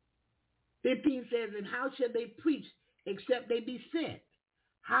 15 says, and how shall they preach except they be sent?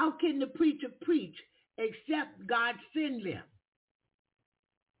 How can the preacher preach except God send them?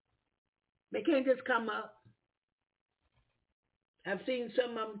 They can't just come up. I've seen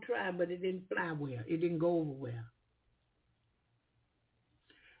some of them try, but it didn't fly well. It didn't go over well.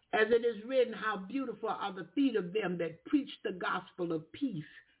 As it is written, how beautiful are the feet of them that preach the gospel of peace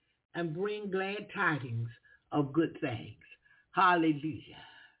and bring glad tidings of good things. Hallelujah.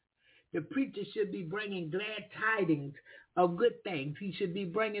 The preacher should be bringing glad tidings of good things. He should be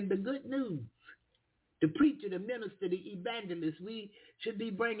bringing the good news. The preacher, the minister, the evangelist, we should be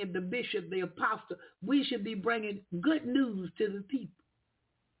bringing the bishop, the apostle. We should be bringing good news to the people.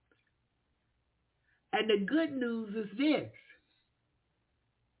 And the good news is this.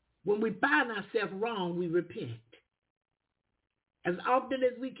 When we find ourselves wrong, we repent. As often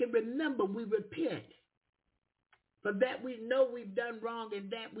as we can remember, we repent. For that we know we've done wrong,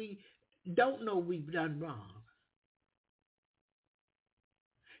 and that we don't know we've done wrong.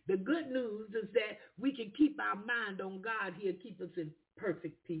 The good news is that we can keep our mind on God. He'll keep us in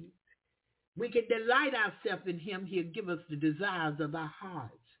perfect peace. We can delight ourselves in him. He'll give us the desires of our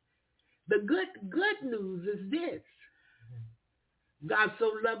hearts. The good news is this. God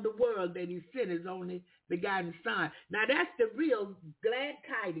so loved the world that he sent his only begotten son. Now that's the real glad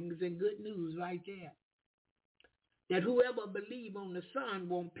tidings and good news right there. That whoever believes on the Son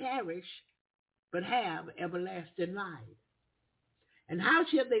won't perish, but have everlasting life. And how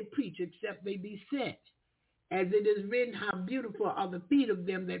shall they preach except they be sent? As it is written, how beautiful are the feet of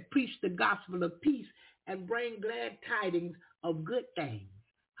them that preach the gospel of peace and bring glad tidings of good things.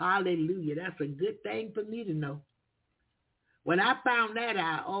 Hallelujah. That's a good thing for me to know. When I found that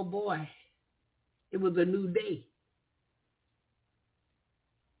out, oh boy, it was a new day.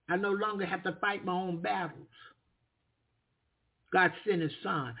 I no longer have to fight my own battles. God sent his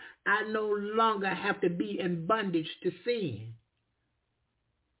son. I no longer have to be in bondage to sin.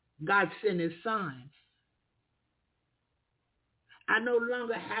 God sent his son. I no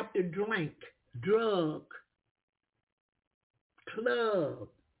longer have to drink, drug, club,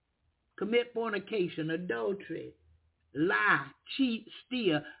 commit fornication, adultery, lie, cheat,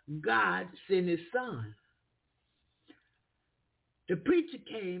 steal. God sent his son. The preacher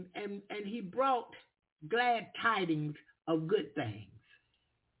came and he brought glad tidings of good things.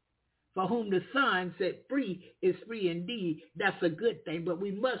 For whom the Son set free is free indeed. That's a good thing, but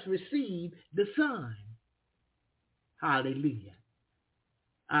we must receive the Son. Hallelujah.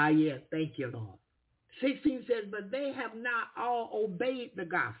 Yes, thank you, Lord. 16 says, but they have not all obeyed the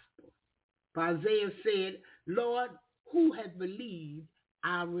gospel. For Isaiah said, Lord, who has believed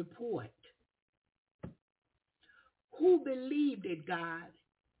our report? Who believed it, God?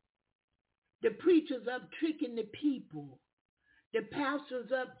 The preachers up tricking the people. The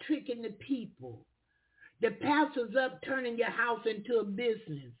pastors up tricking the people. The pastors up turning your house into a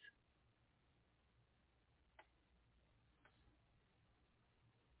business.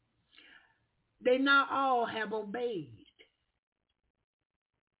 They not all have obeyed.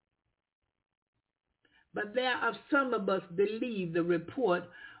 But there are some of us believe the report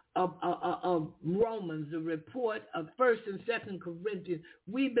of Romans, the report of 1st and 2nd Corinthians.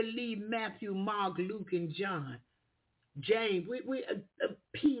 We believe Matthew, Mark, Luke, and John. James,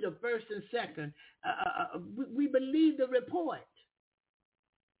 Peter, 1st and 2nd. We believe the report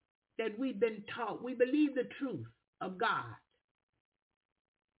that we've been taught. We believe the truth of God.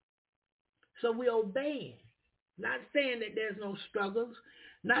 So we obey. Not saying that there's no struggles,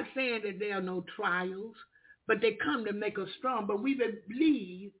 not saying that there are no trials, but they come to make us strong. But we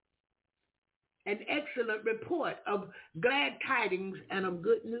believe an excellent report of glad tidings and of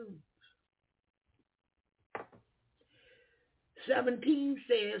good news. 17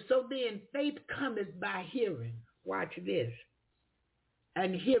 says, so then faith cometh by hearing. Watch this.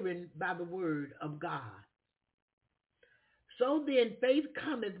 And hearing by the word of God. So then faith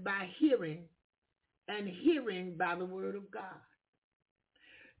cometh by hearing, and hearing by the word of God.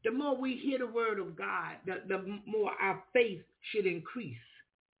 The more we hear the word of God, the more our faith should increase.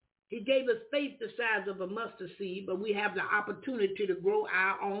 He gave us faith the size of a mustard seed, but we have the opportunity to grow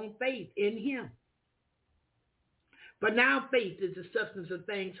our own faith in him. But now faith is the substance of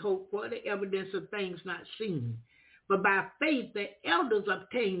things hoped for, the evidence of things not seen. But by faith, the elders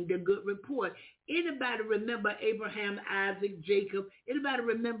obtained a good report. Anybody remember Abraham, Isaac, Jacob? Anybody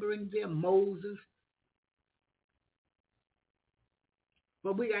remembering them? Moses?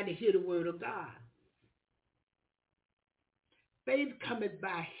 But we got to hear the word of God. Faith cometh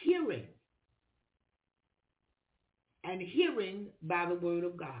by hearing, and hearing by the word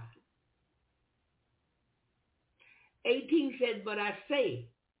of God. 18 says, but I say,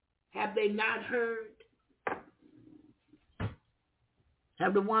 have they not heard?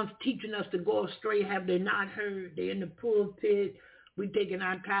 Have the ones teaching us to go astray, have they not heard? They're in the pulpit. We taking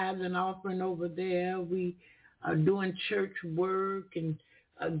our tithes and offering over there. We are doing church work and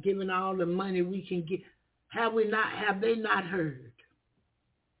giving all the money we can get. Have they not heard?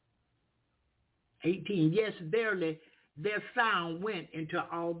 18, yes, verily, their sound went into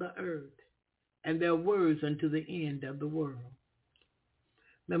all the earth, and their words unto the end of the world.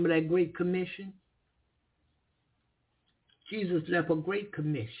 Remember that great commission? Jesus left a great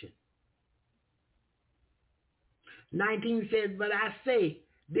commission. 19 says, but I say,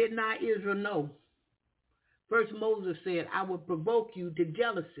 did not Israel know? First Moses said, I will provoke you to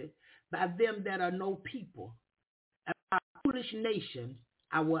jealousy by them that are no people. And by a foolish nation,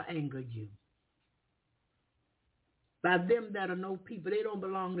 I will anger you. By them that are no people, they don't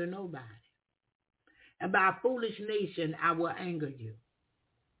belong to nobody. And by a foolish nation, I will anger you.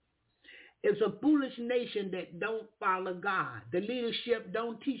 It's a foolish nation that don't follow God. The leadership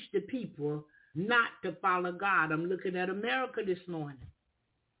don't teach the people not to follow God. I'm looking at America this morning.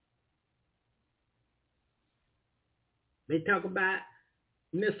 They talk about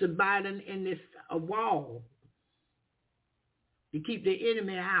Mr. Biden in this wall to keep the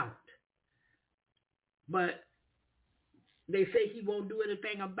enemy out. But they say he won't do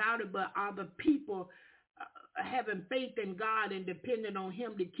anything about it, but are the people having faith in God and depending on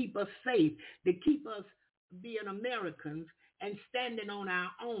him to keep us safe, to keep us being Americans and standing on our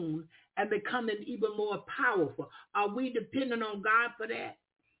own and becoming even more powerful? Are we depending on God for that?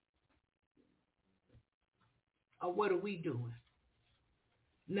 Or what are we doing?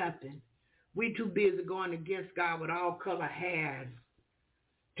 Nothing. We too busy going against God with all color hair,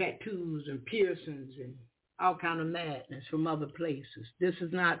 tattoos and piercings and all kind of madness from other places. This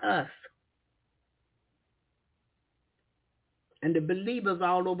is not us. And the believers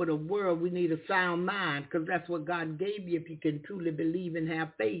all over the world, we need a sound mind, because that's what God gave you if you can truly believe and have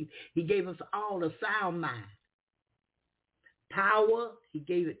faith. He gave us all a sound mind. Power, he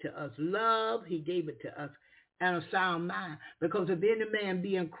gave it to us. Love, he gave it to us. And a sound mind. Because if any man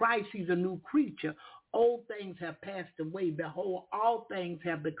be in Christ, he's a new creature. Old things have passed away. Behold, all things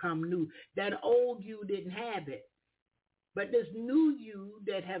have become new. That old you didn't have it. But this new you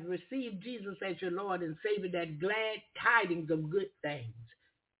that have received Jesus as your Lord and Savior, that glad tidings of good things.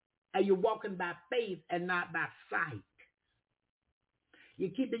 And you're walking by faith and not by sight. You're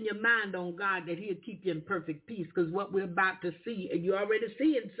keeping your mind on God, that he'll keep you in perfect peace, because what we're about to see, and you're already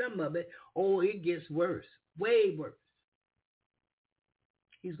seeing some of it, it gets worse, way worse.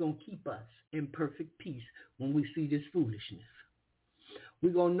 He's going to keep us in perfect peace when we see this foolishness.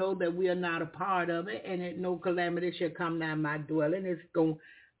 We're going to know that we are not a part of it, and that no calamity shall come nigh my dwelling. It's going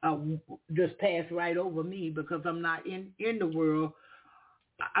to just pass right over me, because I'm not in the world.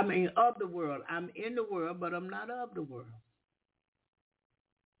 I mean, of the world. I'm in the world, but I'm not of the world.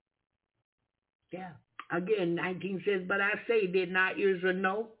 Yeah. Again, 19 says, but I say, did not Israel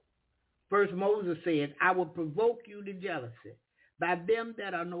know? First Moses said, I will provoke you to jealousy by them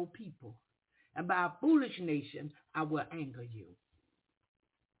that are no people, and by a foolish nation I will anger you.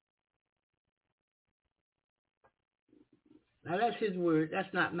 Now that's his word.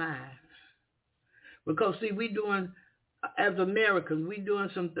 That's not mine. Because see, we doing, as Americans, we doing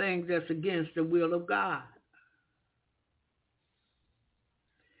some things that's against the will of God.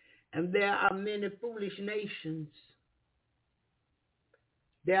 And there are many foolish nations.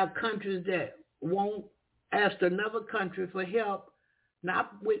 There are countries that won't ask another country for help,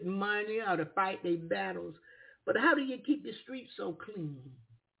 not with money or to fight their battles. But how do you keep the streets so clean?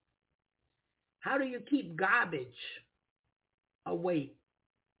 How do you keep garbage away?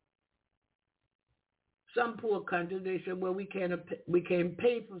 Some poor countries, they said, well, we can't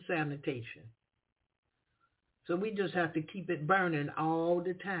pay for sanitation. So we just have to keep it burning all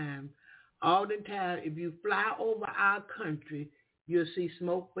the time. All the time. If you fly over our country, you'll see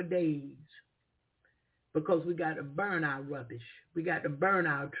smoke for days. Because we got to burn our rubbish. We got to burn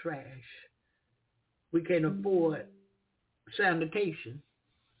our trash. We can't afford sanitation.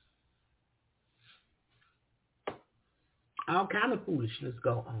 All kind of foolishness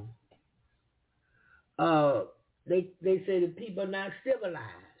go on. They say that people are not civilized.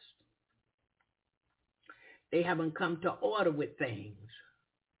 They haven't come to order with things.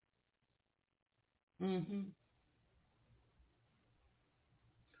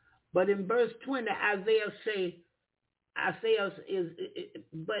 But in verse 20, Isaiah is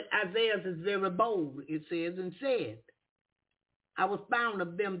very bold, it says, and said, I was found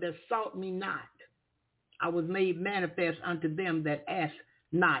of them that sought me not. I was made manifest unto them that asked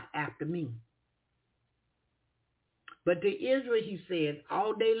not after me. But to Israel he said,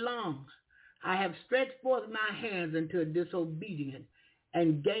 all day long I have stretched forth my hands unto a disobedient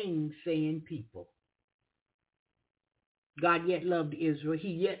and gainsaying people. God yet loved Israel. He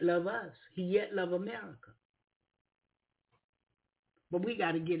yet loved us. He yet loved America. But we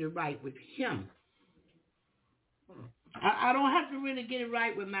got to get it right with him. I don't have to really get it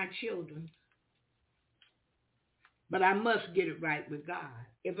right with my children. But I must get it right with God.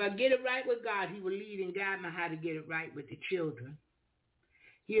 If I get it right with God, he will lead and guide me how to get it right with the children.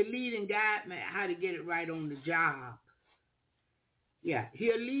 He'll lead and guide me how to get it right on the job. Yeah,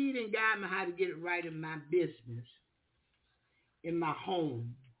 he'll lead and guide me how to get it right in my business, in my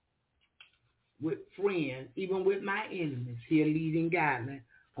home, with friends, even with my enemies. He'll lead and guide me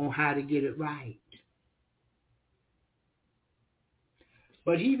on how to get it right.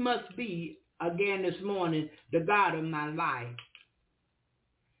 But he must be, again this morning, the God of my life.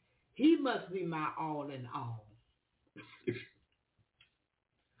 He must be my all in all.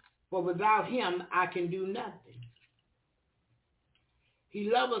 For without him, I can do nothing. He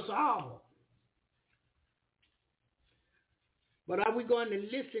loves us all. But are we going to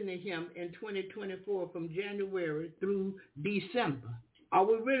listen to him in 2024 from January through December? Are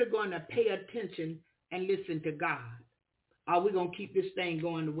we really going to pay attention and listen to God? Are we going to keep this thing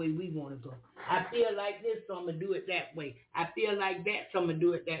going the way we want to go? I feel like this, so I'm going to do it that way. I feel like that, so I'm going to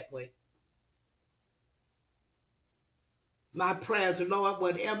do it that way. My prayers, Lord,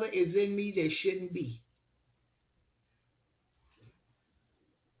 whatever is in me that shouldn't be,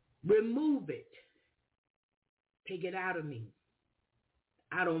 remove it. Take it out of me.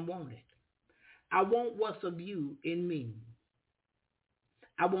 I don't want it. I want what's of you in me.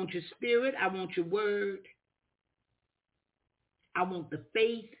 I want your spirit. I want your word. I want the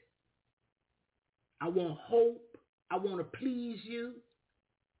faith. I want hope. I want to please you.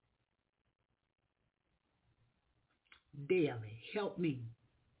 Daily, help me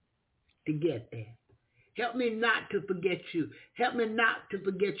to get there. Help me not to forget you. Help me not to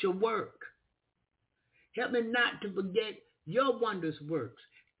forget your work. Help me not to forget your wondrous works,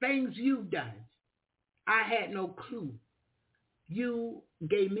 things you've done. I had no clue. You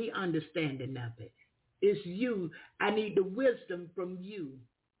gave me understanding of it. It's you. I need the wisdom from you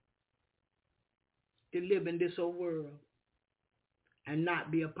to live in this old world and not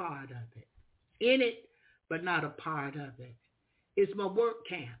be a part of it. In it, but not a part of it. It's my work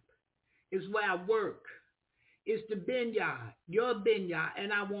camp. It's where I work. It's the vineyard, your vineyard,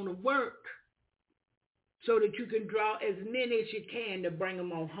 and I want to work so that you can draw as many as you can to bring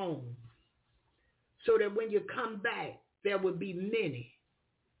them on home. So that when you come back, there will be many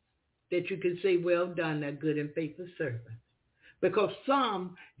that you can say, well done, that good and faithful servant. Because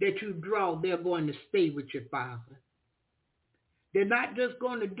some that you draw, they're going to stay with your Father. They're not just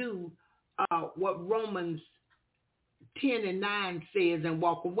going to do what Romans 10:9 says and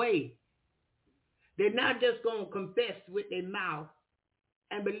walk away. They're not just going to confess with their mouth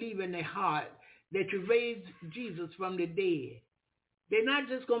and believe in their heart that you raised Jesus from the dead. They're not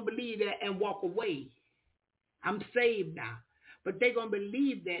just going to believe that and walk away. I'm saved now. But they're going to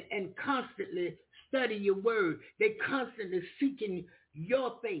believe that and constantly study your word. They're constantly seeking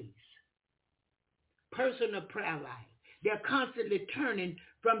your face. Personal prayer life. They're constantly turning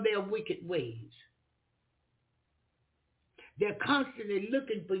from their wicked ways. They're constantly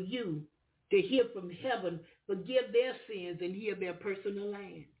looking for you to hear from heaven, forgive their sins, and heal their personal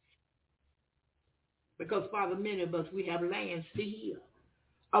lands. Because, Father, many of us, we have lands to heal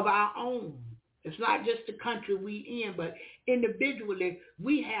of our own. It's not just the country we in, but individually,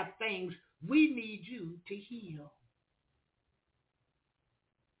 we have things we need you to heal.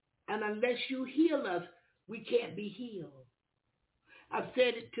 And unless you heal us, we can't be healed. I've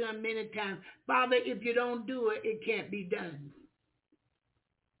said it to him many times. Father, if you don't do it, it can't be done.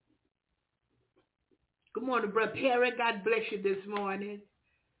 Good morning, Brother Perry. God bless you this morning.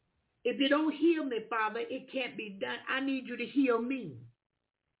 If you don't heal me, Father, it can't be done. I need you to heal me.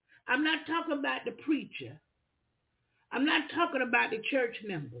 I'm not talking about the preacher. I'm not talking about the church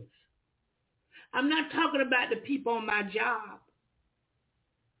members. I'm not talking about the people on my job,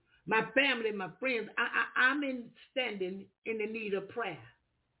 my family, my friends. I'm standing in the need of prayer.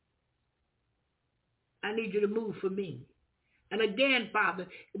 I need you to move for me. And again, Father,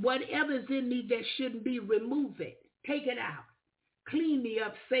 whatever's in me that shouldn't be, remove it. Take it out. Clean me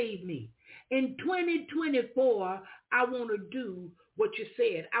up. Save me. In 2024, I want to do what you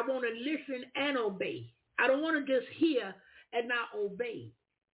said. I want to listen and obey. I don't want to just hear and not obey.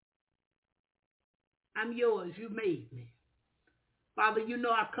 I'm yours. You made me. Father, you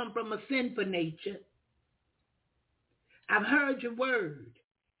know I come from a sinful nature. I've heard your word,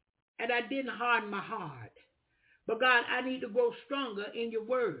 and I didn't harden my heart. But God, I need to grow stronger in your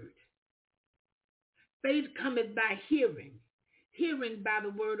word. Faith cometh by hearing, hearing by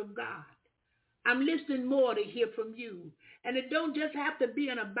the word of God. I'm listening more to hear from you. And it don't just have to be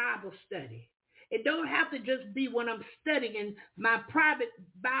in a Bible study. It don't have to just be when I'm studying my private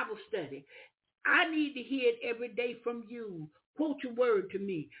Bible study. I need to hear it every day from you. Quote your word to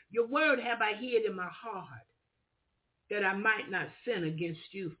me. Your word have I hid in my heart, that I might not sin against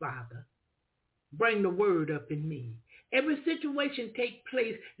you, Father. Bring the word up in me. Every situation take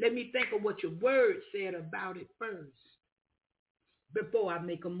place. Let me think of what your word said about it first before I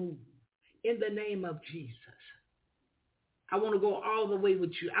make a move. In the name of Jesus. I want to go all the way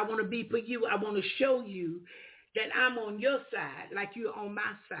with you. I want to be for you. I want to show you that I'm on your side like you're on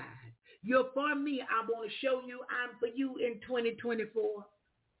my side. You're for me. I want to show you I'm for you in 2024.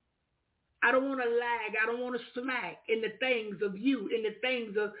 I don't want to lag. I don't want to slack in the things of you, in the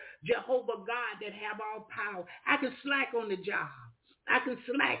things of Jehovah God that have all power. I can slack on the job. I can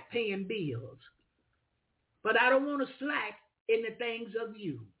slack paying bills. But I don't want to slack in the things of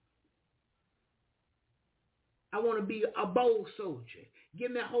you. I want to be a bold soldier.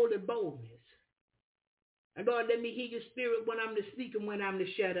 Give me holy boldness. And Lord, let me hear your spirit when I'm to speak and when I'm to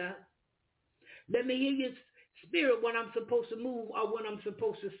shut up. Let me hear your spirit when I'm supposed to move or when I'm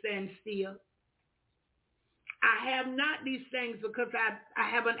supposed to stand still. I have not these things because I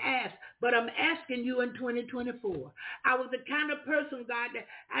haven't asked, but I'm asking you in 2024. I was the kind of person, God, that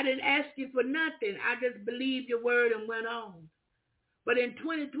I didn't ask you for nothing. I just believed your word and went on. But in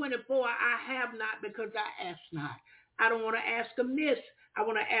 2024, I have not because I asked not. I don't want to ask amiss. I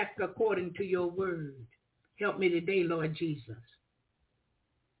want to ask according to your word. Help me today, Lord Jesus.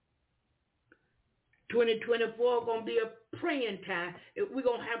 2024 is going to be a praying time. We're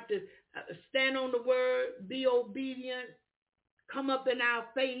going to have to stand on the word, be obedient, come up in our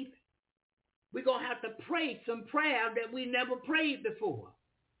faith. We're going to have to pray some prayer that we never prayed before.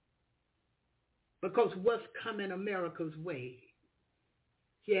 Because what's coming America's way?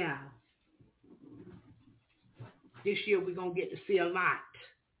 Yeah. This year we're going to get to see a lot.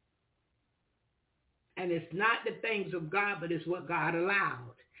 And it's not the things of God, but it's what God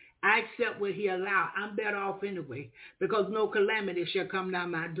allowed. I accept what he allowed. I'm better off anyway, because no calamity shall come down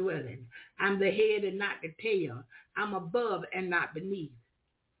my dwelling. I'm the head and not the tail. I'm above and not beneath.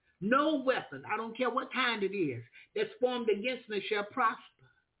 No weapon, I don't care what kind it is, that's formed against me shall prosper.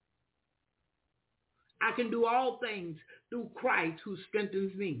 I can do all things through Christ who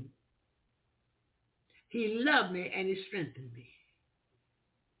strengthens me. He loved me and he strengthened me.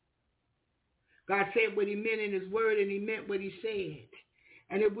 God said what he meant in his word, and he meant what he said.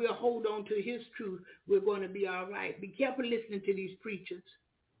 And if we'll hold on to his truth, we're going to be all right. Be careful listening to these preachers.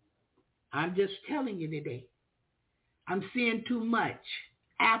 I'm just telling you today. I'm seeing too much.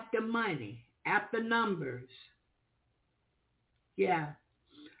 After money, after numbers. Yeah.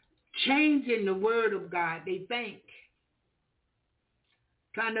 Changing the word of God, they think.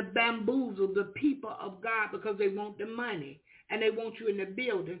 Trying to bamboozle the people of God because they want the money. And they want you in the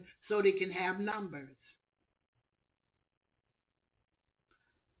building so they can have numbers.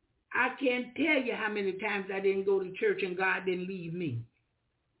 I can't tell you how many times I didn't go to church and God didn't leave me.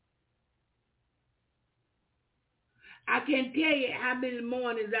 I can't tell you how many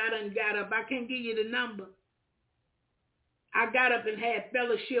mornings I done got up. I can't give you the number. I got up and had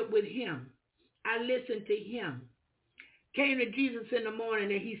fellowship with him. I listened to him. Came to Jesus in the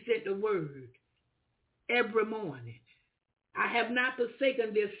morning and he sent the word every morning. I have not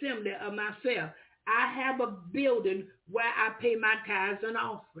forsaken the assembly of myself. I have a building where I pay my tithes and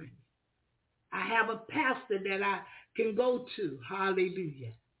offering. I have a pastor that I can go to.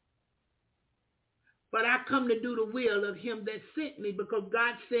 Hallelujah. But I come to do the will of him that sent me because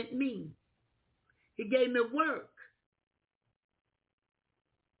God sent me. He gave me work.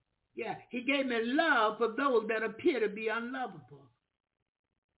 Yeah, he gave me love for those that appear to be unlovable.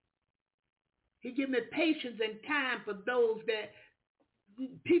 He gave me patience and time for those that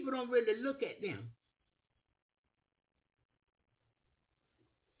people don't really look at them.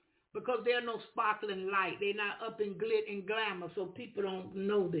 Because they're no sparkling light. They're not up in glit and glamour, so people don't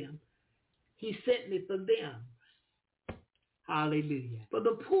know them. He sent me for them. Hallelujah. For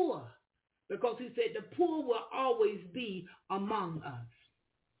the poor. Because he said the poor will always be among us.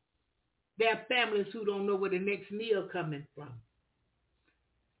 There are families who don't know where the next meal coming from.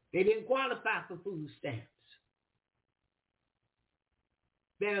 They didn't qualify for food stamps.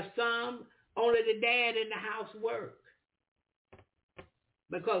 There are some, only the dad in the house work.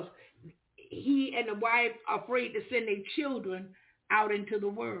 Because he and the wife are afraid to send their children out into the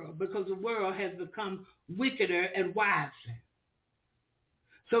world because the world has become wickeder and wiser.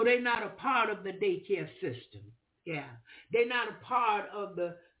 So they're not a part of the daycare system. Yeah. They're not a part of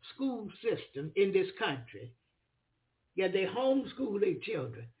the school system in this country. Yeah, they homeschool their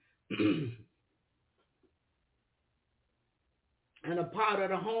children. And a part of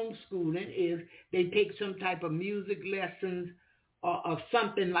the homeschooling is they take some type of music lessons or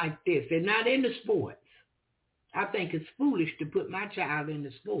something like this. They're not into sports. I think it's foolish to put my child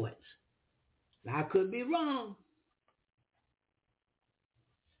into sports. I could be wrong.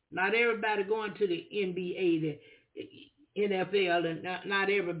 Not everybody going to the NBA, the NFL, and not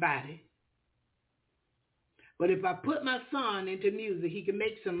everybody. But if I put my son into music, he can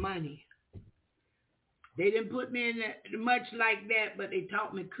make some money. They didn't put me in much like that, but they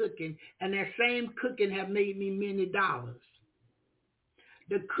taught me cooking. And that same cooking have made me many dollars.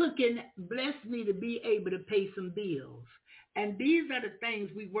 The cooking blessed me to be able to pay some bills. And these are the things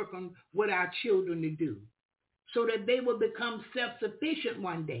we work on with our children to do so that they will become self-sufficient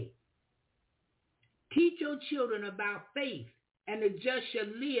one day. Teach your children about faith, and the just shall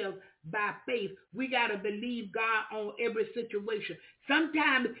live by faith. We got to believe God on every situation.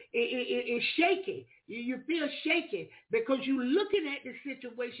 Sometimes it's shaky. You feel shaky because you're looking at the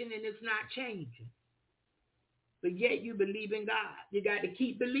situation and it's not changing. But yet you believe in God. You got to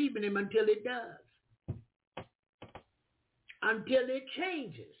keep believing him until it does. Until it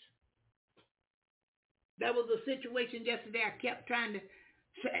changes. That was a situation yesterday. I kept trying to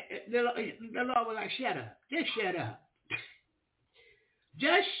say, the Lord was like, shut up. Just shut up.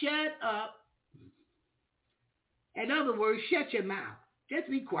 Just shut up. In other words, shut your mouth. Just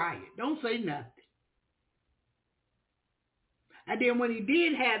be quiet. Don't say nothing. And then when he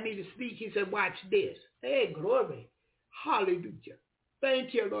did have me to speak, he said, watch this. Hey, glory. Hallelujah.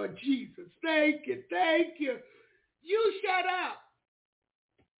 Thank you, Lord Jesus. Thank you. Thank you. You shut up.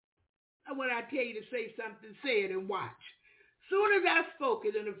 And when I tell you to say something, say it and watch. Soon as I spoke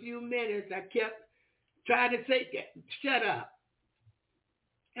it in a few minutes, I kept trying to say, shut up.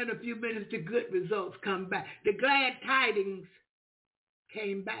 In a few minutes, the good results come back. The glad tidings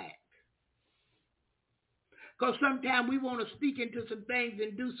came back. Because sometimes we want to speak into some things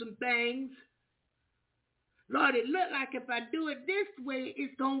and do some things. Lord, it look like if I do it this way,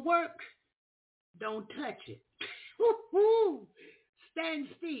 it's going to work. Don't touch it. Stand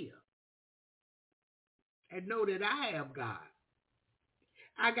still. And know that I am God.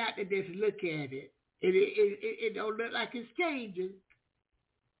 I got to just look at it. It don't look like it's changing.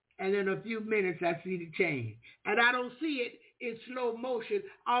 And in a few minutes, I see the change. And I don't see it in slow motion.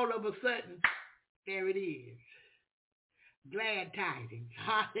 All of a sudden, there it is. Glad tidings.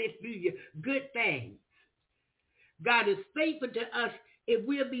 Hallelujah. Good things. God is faithful to us if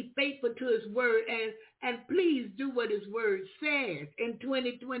we'll be faithful to his word. And please do what his word says in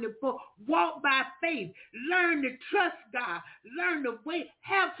 2024. Walk by faith. Learn to trust God. Learn to wait.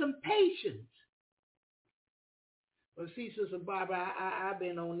 Have some patience. Well, see, Sister Barbara, I've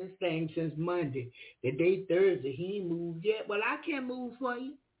been on this thing since Monday. Today, Thursday. He ain't moved yet. Well, I can't move for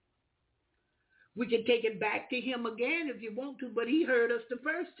you. We can take it back to him again if you want to, but he heard us the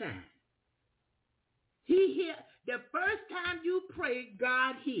first time. He hear the first time you prayed,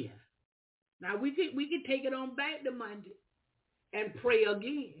 God hear. Now we can take it on back to Monday and pray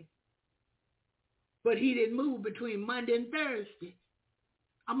again. But he didn't move between Monday and Thursday.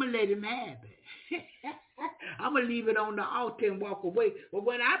 I'm going to let him have it. I'm going to leave it on the altar and walk away. But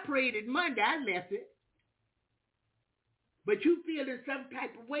when I prayed it Monday, I left it. But you feel in some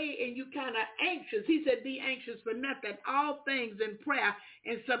type of way and you kind of anxious. He said, be anxious for nothing. All things in prayer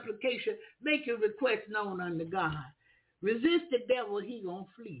and supplication, make your request known unto God. Resist the devil, he going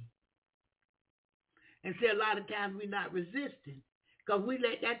to flee. And see, a lot of times we're not resisting because we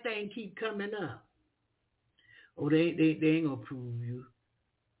let that thing keep coming up. Oh, they ain't going to prove you.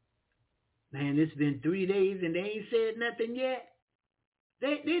 Man, it's been 3 days and they ain't said nothing yet.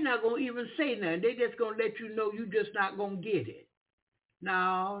 They're not going to even say nothing. They just going to let you know you just not going to get it.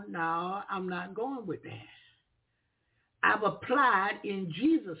 No, I'm not going with that. I've applied in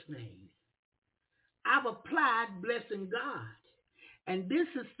Jesus' name. I've applied blessing God. And this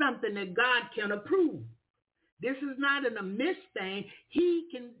is something that God can approve. This is not an amiss thing. He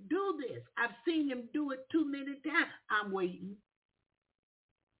can do this. I've seen him do it too many times. I'm waiting.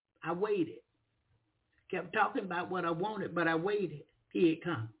 I waited. Kept talking about what I wanted, but I waited. Here it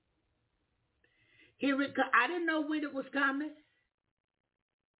comes. Here it comes. I didn't know when it was coming.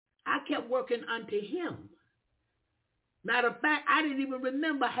 I kept working unto him. Matter of fact, I didn't even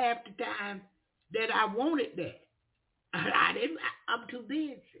remember half the time that I wanted that. I'm too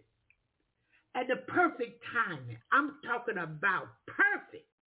busy. At the perfect timing. I'm talking about perfect.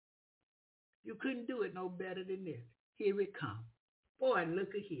 You couldn't do it no better than this. Here it comes. Boy,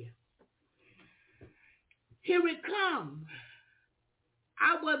 look at here. Here it comes.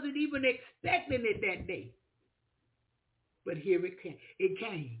 I wasn't even expecting it that day. But here it came. It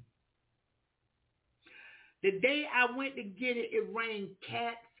came. The day I went to get it, it rained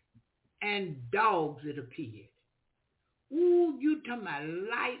cats and dogs, it appeared. Ooh, you talking about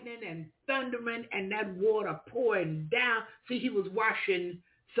lightning and thundering and that water pouring down. See, he was washing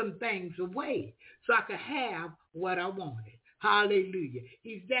some things away so I could have what I wanted. Hallelujah.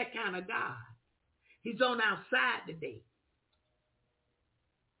 He's that kind of God. He's on our side today.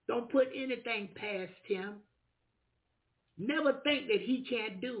 Don't put anything past him. Never think that he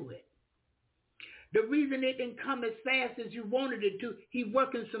can't do it. The reason it didn't come as fast as you wanted it to, he's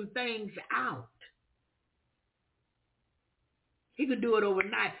working some things out. He could do it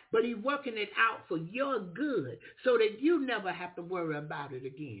overnight, but he's working it out for your good so that you never have to worry about it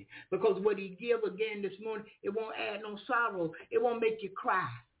again. Because what he gave again this morning, it won't add no sorrow. It won't make you cry.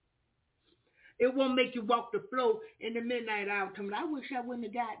 It won't make you walk the floor in the midnight hour. I wish I wouldn't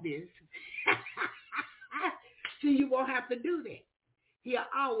have got this. See, you won't have to do that. He'll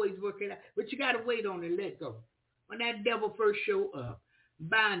always work it out. But you got to wait on it and let go. When that devil first show up,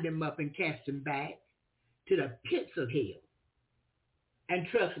 bind him up and cast him back to the pits of hell. And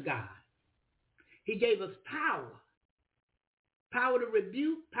trust God. He gave us power. Power to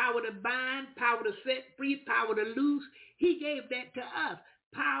rebuke, power to bind, power to set free, power to loose. He gave that to us.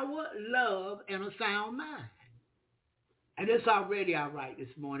 Power, love, and a sound mind. And it's already all right this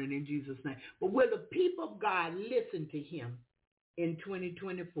morning in Jesus' name. But will the people of God listen to him in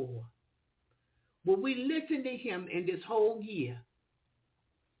 2024? Will we listen to him in this whole year?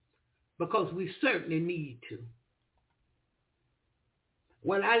 Because we certainly need to.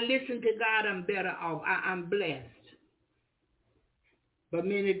 When I listen to God, I'm better off. I'm blessed. But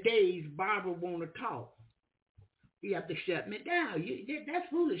many days, Barbara want to talk. You have to shut me down. That's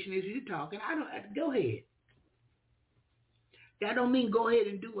foolishness you're talking. I don't. Go ahead. That don't mean go ahead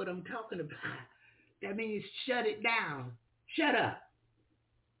and do what I'm talking about. That means shut it down. Shut up.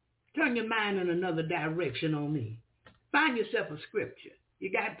 Turn your mind in another direction on me. Find yourself a scripture.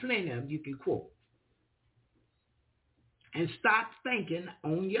 You got plenty of them you can quote. And stop thinking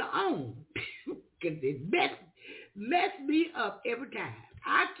on your own. Because it mess me up every time.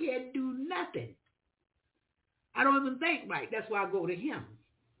 I can't do nothing. I don't even think right. That's why I go to him.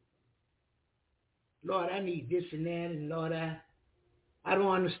 Lord, I need this and that. And Lord, I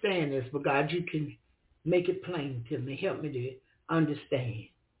don't understand this, but God, you can make it plain to me. Help me to understand.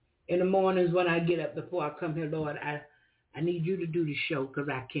 In the mornings when I get up before I come here, Lord, I need you to do the show because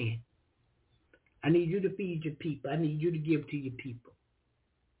I can't. I need you to feed your people. I need you to give to your people.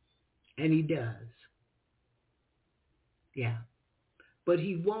 And he does. Yeah. But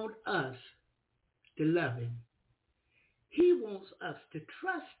he wants us to love him. He wants us to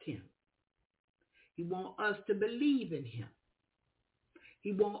trust him. He wants us to believe in him.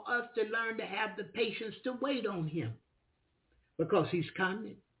 He wants us to learn to have the patience to wait on him because he's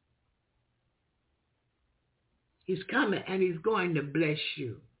coming. He's coming and he's going to bless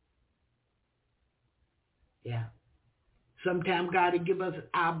you. Yeah. Sometimes God will give us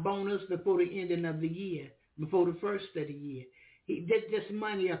our bonus before the ending of the year, before the first of the year. This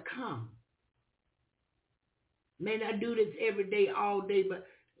money will come. May not do this every day, all day, but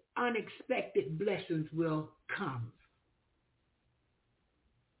unexpected blessings will come.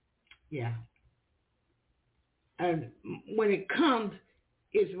 Yeah. And when it comes,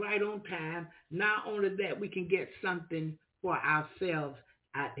 it's right on time. Not only that, we can get something for ourselves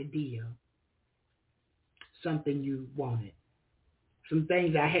out the deal. Something you wanted. Some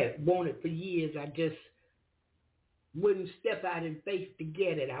things I had wanted for years, I just wouldn't step out in faith to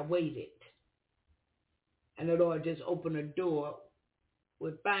get it. I waited. And the Lord just opened a door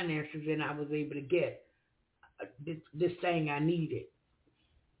with finances and I was able to get this thing I needed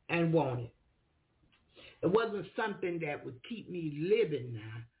and wanted. It wasn't something that would keep me living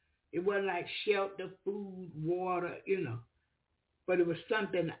now. It wasn't like shelter, food, water, But it was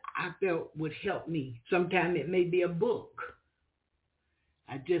something I felt would help me. Sometimes it may be a book.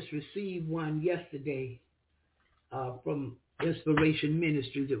 I just received one yesterday from Inspiration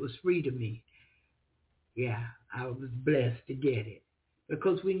Ministries. It was free to me. Yeah, I was blessed to get it.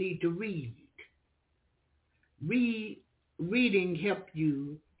 Because we need to read. Reading helps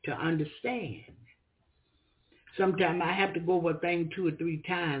you to understand. Sometimes I have to go over a thing 2 or 3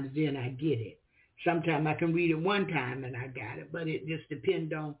 times, then I get it. Sometimes I can read it one time and I got it, but it just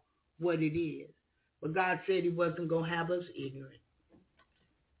depends on what it is. But God said he wasn't going to have us ignorant.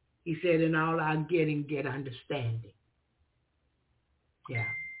 He said, in all our getting, get understanding. Yeah.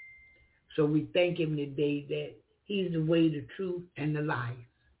 So we thank him today that he's the way, the truth, and the life.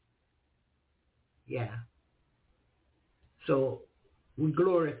 Yeah. So we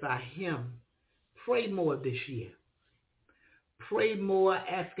glorify him. Pray more this year. Pray more,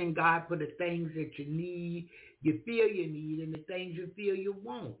 asking God for the things that you need, you feel you need, and the things you feel you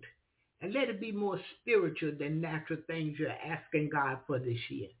want. And let it be more spiritual than natural things you're asking God for this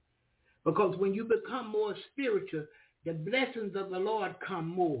year. Because when you become more spiritual, the blessings of the Lord come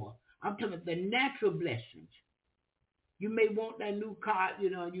more. I'm talking about the natural blessings. You may want that new car,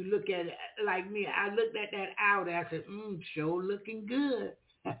 you look at it like me. I looked at that Audi. I said, sure looking good.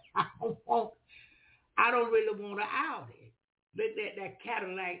 I don't really want an Audi. Look at that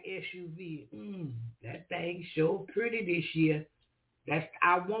Cadillac SUV. That thing sure pretty this year.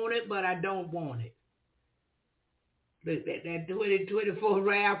 I want it, but I don't want it. Look at that 2024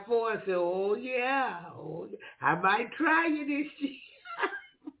 RAV4. I said, oh yeah, I might try you this year.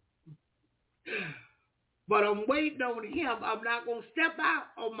 But I'm waiting on him. I'm not going to step out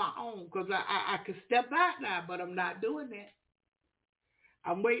on my own because I can step out now, but I'm not doing that.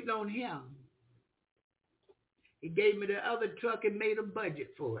 I'm waiting on him. He gave me the other truck and made a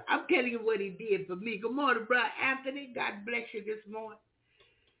budget for it. I'm telling you what he did for me. Good morning, Brother Anthony. God bless you this morning.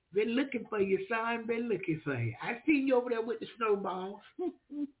 Been looking for you, son. Been looking for you. I seen you over there with the snowballs.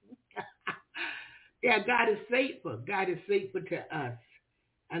 Yeah, God is faithful. God is faithful to us.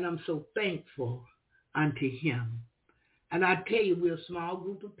 And I'm so thankful unto him. And I tell you, we're a small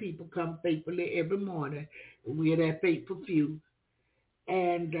group of people come faithfully every morning. We're that faithful few.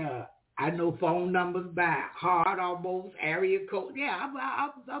 And I know phone numbers by heart almost, area code. Yeah,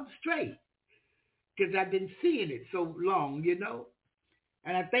 I'm straight because I've been seeing it so long,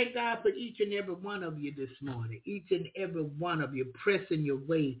 And I thank God for each and every one of you this morning. Each and every one of you pressing your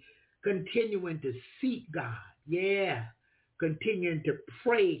way, continuing to seek God. Yeah, continuing to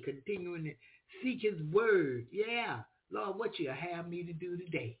pray, continuing to seek his word. Yeah, Lord, what you have me to do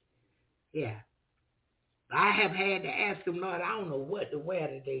today? Yeah. I have had to ask him, Lord, I don't know what to wear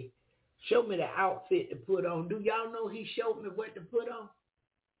today. Show me the outfit to put on. Do y'all know he showed me what to put on?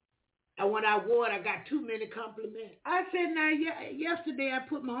 And when I wore it, I got too many compliments. I said, now, yesterday I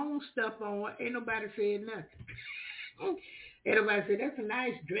put my own stuff on. Ain't nobody said nothing. Ain't nobody said, that's a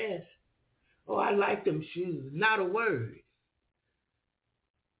nice dress. Oh, I like them shoes. Not a word.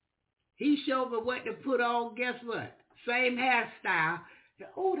 He showed me what to put on. Guess what? Same hairstyle.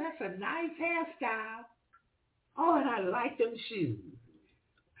 Oh, that's a nice hairstyle. Oh, and I like them shoes.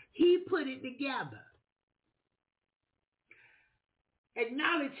 He put it together.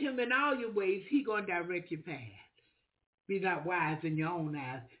 Acknowledge him in all your ways. He going to direct your path. Be not wise in your own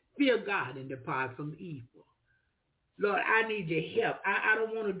eyes. Fear God and depart from evil. Lord, I need your help. I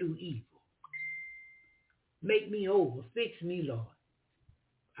don't want to do evil. Make me over. Fix me, Lord.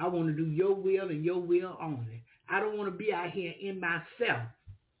 I want to do your will and your will only. I don't want to be out here in myself.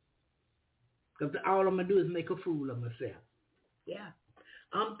 Because all I'm going to do is make a fool of myself. Yeah.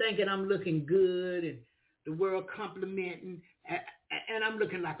 I'm thinking I'm looking good and the world complimenting, and I'm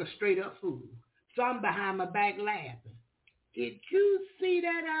looking like a straight up fool. So I'm behind my back laughing. Did you see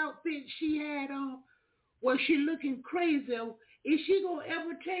that outfit she had on? Was she looking crazy? Is she going to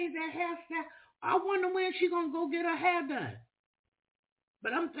ever change that hairstyle? I wonder when she going to go get her hair done.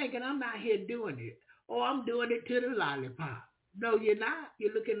 But I'm thinking I'm not here doing it. Or I'm doing it to the lollipop. No, you're not.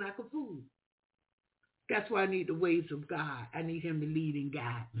 You're looking like a fool. That's why I need the ways of God. I need him to lead and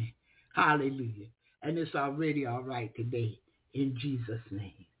guide me. Hallelujah. And it's already all right today in Jesus'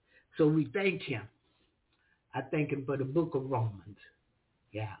 name. So we thank him. I thank him for the book of Romans.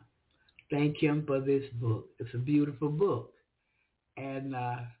 Yeah. Thank him for this book. It's a beautiful book. And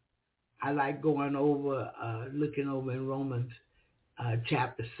I like going over, looking over in Romans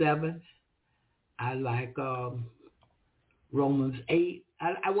chapter 7. I like Romans 8.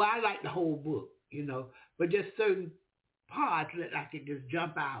 I like the whole book, you know, but just certain parts that I can just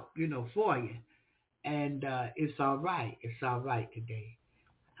jump out, you know, for you. And it's all right. It's all right today.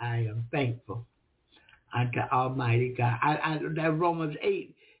 I am thankful unto Almighty God. That Romans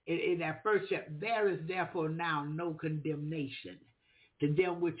 8, in that first chapter, there is therefore now no condemnation to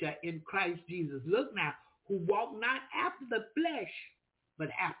them which are in Christ Jesus. Look now, who walk not after the flesh, but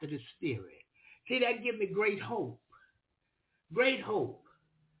after the Spirit. See, that gives me great hope. Great hope.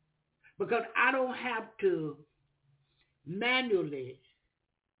 Because I don't have to manually,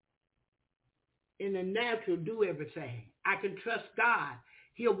 in the natural, do everything. I can trust God.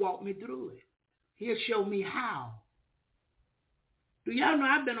 He'll walk me through it. He'll show me how. Do y'all know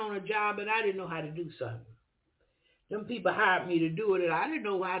I've been on a job and I didn't know how to do something? Them people hired me to do it and I didn't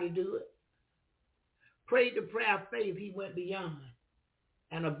know how to do it. Prayed the prayer of faith. He went beyond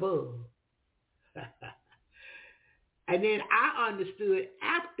and above. And then I understood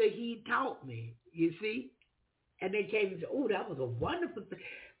after he taught me, you see? And they came and said, oh, that was a wonderful thing.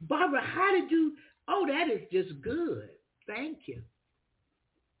 Barbara, how did you? Oh, that is just good. Thank you.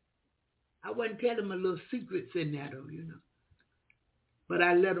 I wasn't telling my little secrets in that, you know. But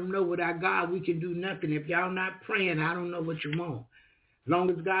I let them know without God, we can do nothing. If y'all not praying, I don't know what you want. As long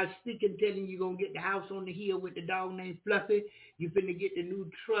as God's speaking, telling you going to get the house on the hill with the dog named Fluffy, you finna get the new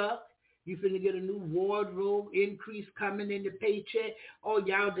truck, you finna get a new wardrobe, increase coming in the paycheck. Oh,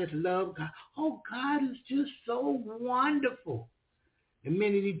 y'all just love God. Oh, God is just so wonderful. The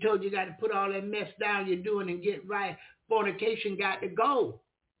minute he told you got to put all that mess down you're doing and get right, fornication got to go.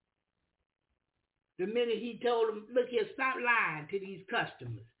 The minute he told them, look here, stop lying to these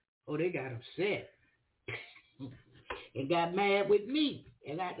customers. Oh, they got upset. And got mad with me.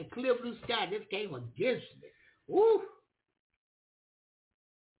 And like the clear blue sky just came against me. Woo!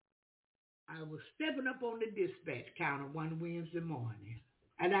 I was stepping up on the dispatch counter one Wednesday morning.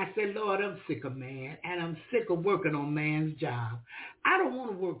 And I said, Lord, I'm sick of man. And I'm sick of working on man's job. I don't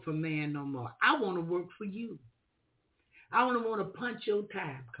want to work for man no more. I want to work for you. I don't want to punch your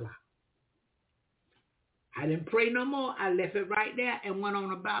time clock. I didn't pray no more. I left it right there and went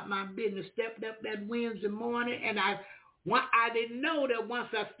on about my business. Stepped up that Wednesday morning, and I didn't know that once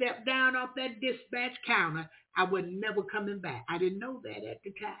I stepped down off that dispatch counter, I was never coming back. I didn't know that at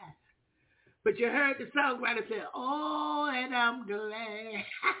the time. But you heard the songwriter say, oh, and I'm glad.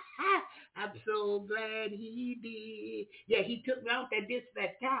 I'm so glad he did. Yeah, he took me off that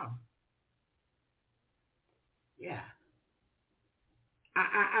dispatch counter. Yeah.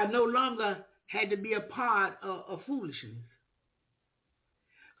 I no longer had to be a part of foolishness.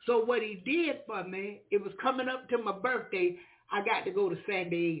 So what he did for me, it was coming up to my birthday. I got to go to San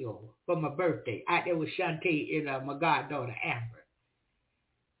Diego for my birthday. Out there with Shantae and my goddaughter, Amber.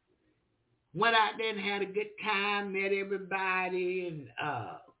 Went out there and had a good time, met everybody, and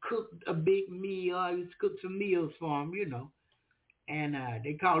cooked a big meal. I used to cook some meals for them, you know. And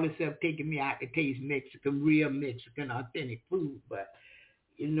they call themselves taking me out to taste Mexican, real Mexican, authentic food. But,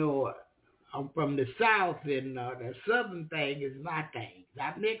 you know, I'm from the South, and the Southern thing is my thing.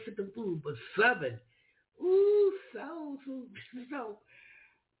 Not Mexican food, but Southern. Ooh, so.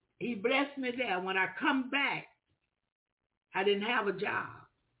 He blessed me there. When I come back, I didn't have a job.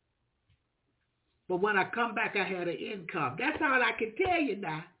 But when I come back, I had an income. That's all I can tell you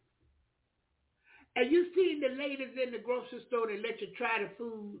now. And you see the ladies in the grocery store that let you try the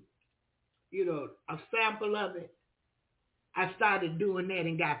food, you know, a sample of it. I started doing that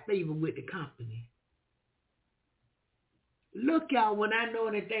and got favor with the company. Look, y'all, when I know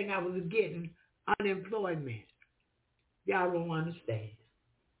anything, I was getting unemployment. Y'all don't understand.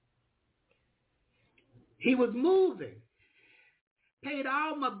 He was moving. Paid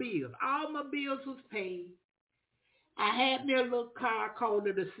all my bills. All my bills was paid. I had me a little car called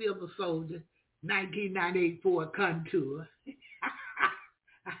the Silver Soldier, 1998 Ford Contour.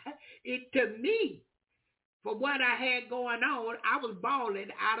 It to me, for what I had going on, I was balling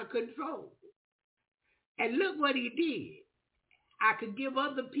out of control. And look what he did. I could give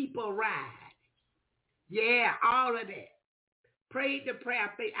other people a ride. Yeah, all of that. Prayed the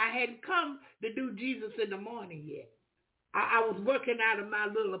prayer. I hadn't come to do Jesus in the morning yet. I was working out of my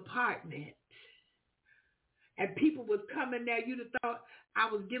little apartment. And people was coming there. You'd have thought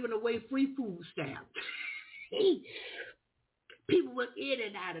I was giving away free food stamps. People were in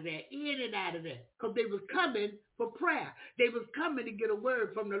and out of there, because they was coming for prayer. They was coming to get a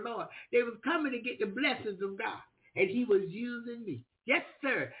word from the Lord. They was coming to get the blessings of God. And he was using me. Yes,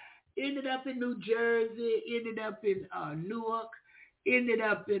 sir. Ended up in New Jersey, ended up in Newark, ended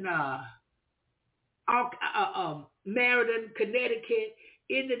up in Meriden, Connecticut,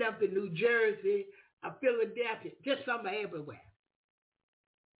 ended up in New Jersey, Philadelphia, just somewhere everywhere.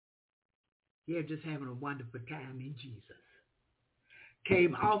 Yeah, just having a wonderful time in Jesus.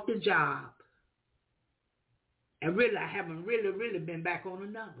 Came off the job, and really, I haven't really been back on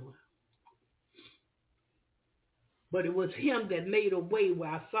another one. But it was him that made a way where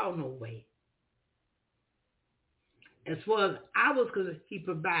I saw no way. As far as I was concerned, he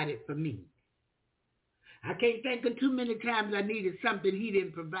provided for me. I can't think of too many times I needed something he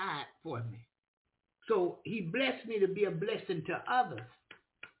didn't provide for me. So he blessed me to be a blessing to others.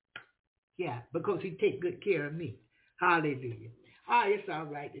 Yeah, because he take good care of me. Hallelujah. Oh, it's all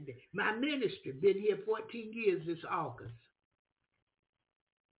right today. My ministry been here 14 years this August.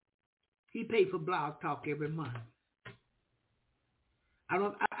 He paid for Blog Talk every month.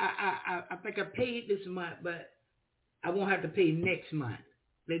 I think I paid this month, but I won't have to pay next month.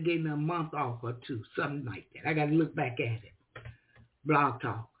 They gave me a month off or two, something like that. I got to look back at it. Blog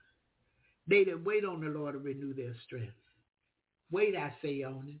Talk. They that wait on the Lord to renew their strength. Wait, I say,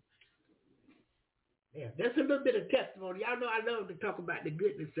 on it. Yeah, that's a little bit of testimony. Y'all know I love to talk about the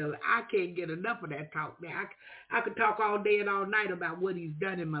goodness of it. I can't get enough of that talk now. I could talk all day and all night about what he's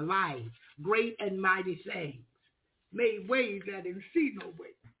done in my life. Great and mighty things. Made ways I didn't see no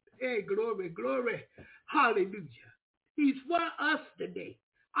way. Hey, glory, glory. Hallelujah. He's for us today.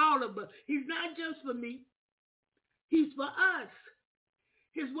 All of us. He's not just for me. He's for us.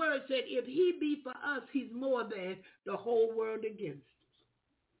 His word said, if he be for us, he's more than the whole world against us.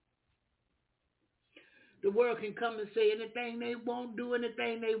 The world can come and say anything they want, do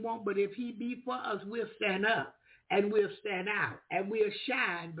anything they want, but if he be for us, we'll stand up and we'll stand out and we'll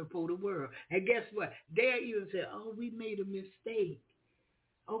shine before the world. And guess what? They'll even say, oh, we made a mistake.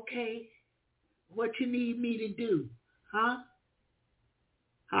 Okay, what you need me to do? Huh?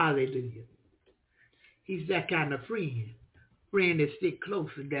 Hallelujah. He's that kind of friend that stick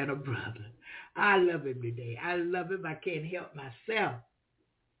closer than a brother. I love him today. I love him. I can't help myself.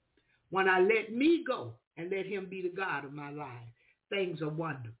 When I let me go and let him be the God of my life, things are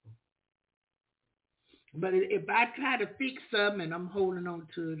wonderful. But if I try to fix something and I'm holding on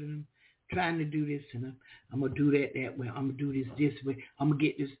to it and trying to do this and I'm going to do that way, I'm going to do this way, I'm going to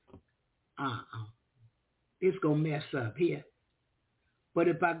get this, it's going to mess up here. But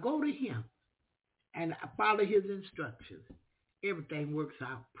if I go to him and I follow his instructions, everything works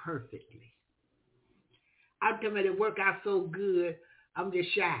out perfectly. I'm telling you, it work out so good, I'm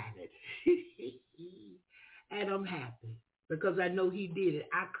just shining. And I'm happy because I know he did it.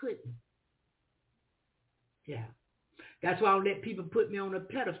 I couldn't. Yeah. That's why I don't let people put me on a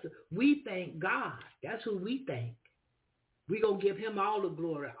pedestal. We thank God. That's who we thank. We're going to give him all the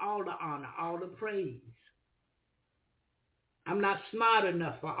glory, all the honor, all the praise. I'm not smart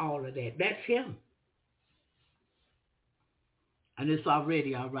enough for all of that. That's him. And it's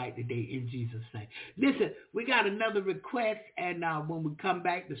already all right today in Jesus' name. Listen, we got another request, and when we come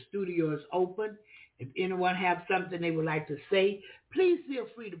back, the studio is open. If anyone have something they would like to say, please feel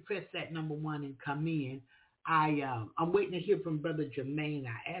free to press that number 1 and come in. I'm waiting to hear from Brother Jermaine.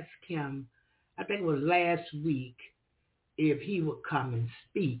 I asked him, I think it was last week, if he would come and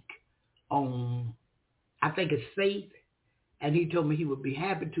speak on, I think it's faith. And he told me he would be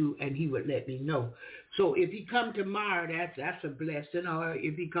happy to, and he would let me know. So if he come tomorrow, that's a blessing. Or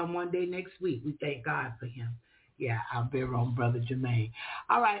if he come one day next week, we thank God for him. Yeah, our very own Brother Jermaine.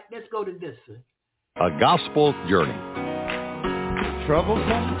 All right, let's go to this one. A Gospel Journey.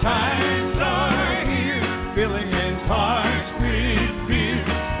 Troublesome times are here, filling his heart with fear.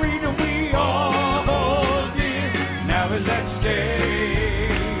 Freedom we all hold dear, now is at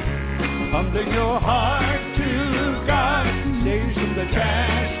stake. Humbling your heart to God, saves from the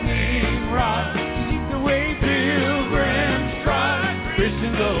chastening rod. Seek the way pilgrims trod,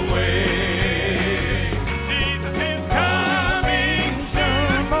 Christians away.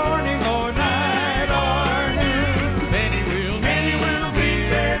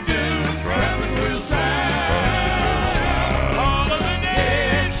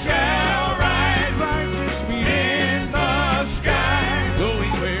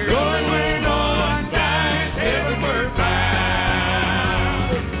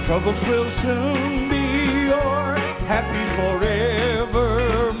 Troubles will soon be o'er, happy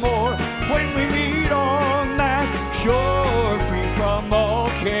forevermore. When we meet on that shore, free from all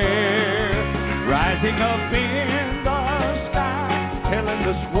care, rising up in the sky, telling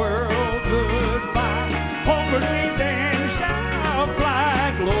this world goodbye. Homeward we then shall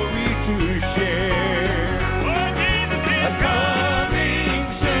fly, glory to share. Coming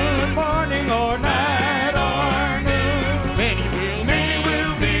soon, morning or night or noon, many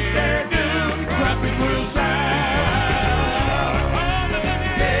will be their doom, trumpet will sound.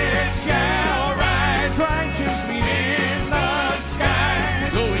 Dead shall rise, righteous meet in the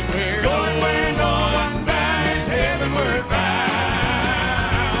sky, going where no one dies, heavenward bound.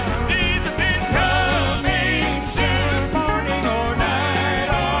 Jesus is coming soon, morning or night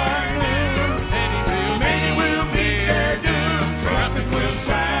or noon, many will be their doom, trumpet will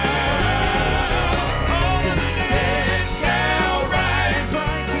sound. Dead shall rise,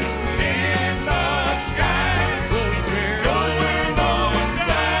 righteous meet in the sky, going where no one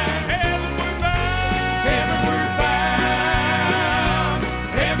dies, heavenward bound, heavenward bound,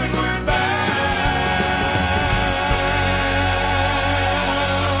 heavenward bound.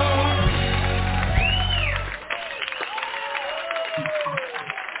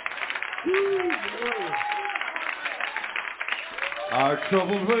 Our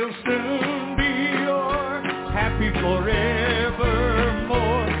troubles will soon be o'er, happy forevermore.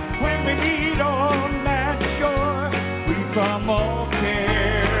 When we meet on that shore, free from all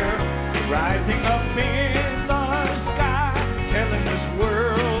care, rising up in the sky, telling this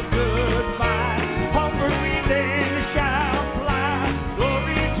world goodbye. Homeward we then shall fly,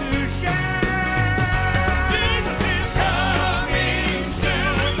 glory to shine. Jesus is coming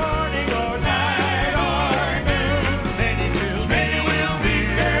soon, morning or night or noon, many will be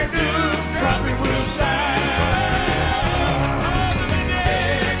their doom, trumpet will sound.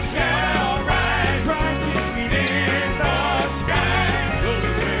 Dead shall rise, righteous meet in the sky,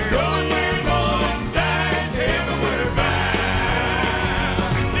 going where no one dies, heavenward bound.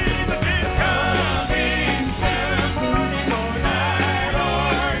 Jesus is coming soon, morning or night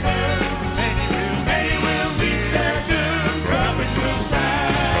or noon, many will be their doom, trumpet will sound.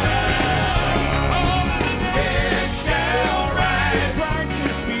 Dead shall rise,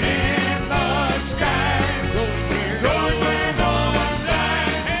 righteous meet in the sky, going where no one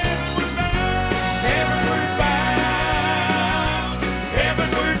dies, heavenward bound, heavenward bound,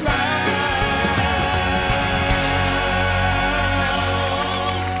 heavenward bound.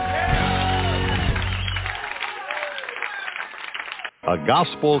 A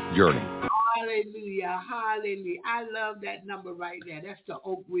Gospel Journey. Hallelujah, hallelujah. I love that number right there. That's the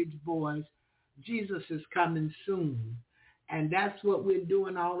Oak Ridge Boys. Jesus is coming soon. And that's what we're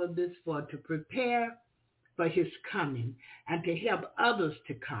doing all of this for, to prepare for his coming and to help others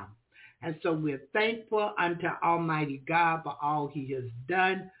to come. And so we're thankful unto Almighty God for all he has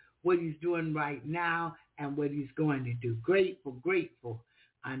done, what he's doing right now, and what he's going to do. Grateful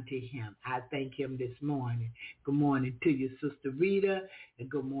unto him. I thank him this morning. Good morning to you, Sister Rita, and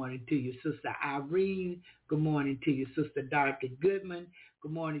good morning to you, Sister Irene. Good morning to you, Sister Dorothy Goodman.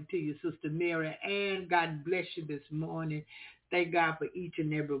 Good morning to you, Sister Mary Ann. God bless you this morning. Thank God for each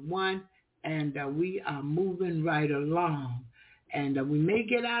and every one. And we are moving right along. And we may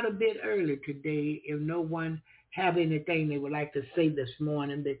get out a bit early today if no one have anything they would like to say this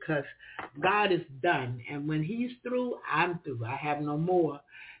morning, because God is done. And when he's through, I'm through. I have no more.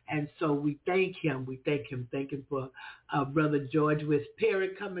 And so we thank him. Thank him for Brother George West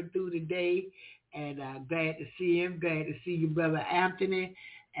Perry coming through today. And glad to see him. Glad to see you, Brother Anthony.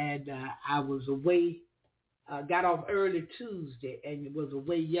 And I was away, got off early Tuesday and was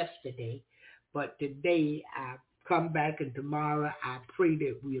away yesterday. But today I come back, and tomorrow I pray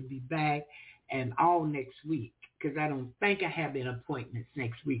that we'll be back, and all next week, because I don't think I have any appointments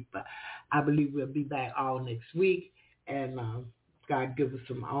next week, but I believe we'll be back all next week. And God give us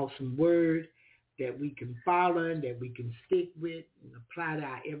some awesome word that we can follow and that we can stick with and apply to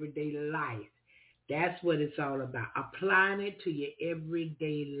our everyday life. That's what it's all about. Applying it to your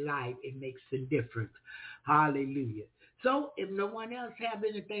everyday life, it makes a difference. Hallelujah. So if no one else have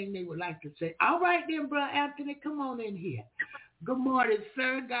anything they would like to say, all right then, Brother Anthony, come on in here. Good morning,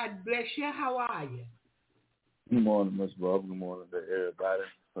 sir. God bless you. How are you? Good morning, Mr. Bob. Good morning to everybody.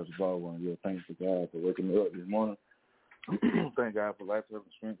 First of all, I want to give thanks to God for waking me up this morning. Thank God for life, health,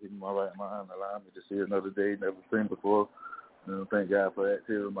 and strength, keeping my right mind, allowing me to see another day never seen before. Thank God for the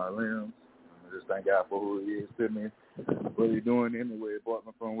activity of my limbs. Just thank God for who He is to me, what He's doing in me, where He brought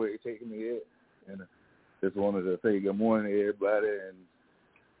me from, where He's taking me at. And just wanted to say good morning to everybody, and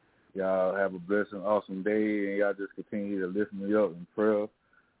y'all have a blessed and awesome day, and y'all just continue to lift me up in prayer,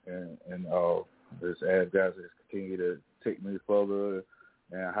 and just ask God to continue to take me further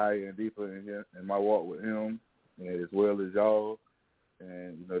and higher and deeper in my walk with Him, and as well as y'all,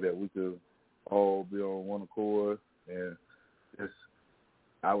 and that we could all be on one accord, and just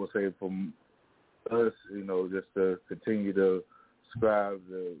I would say from us, just to continue to strive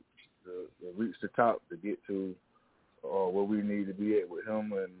to reach the top, to get to where we need to be at with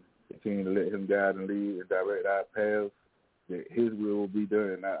Him, and continue to let Him guide and lead and direct our paths, that His will be done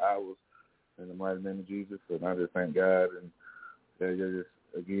and not ours, in the mighty name of Jesus. And I just thank God, and just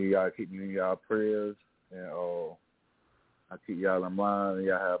again, y'all keep me in y'all prayers, and I keep y'all in mind, and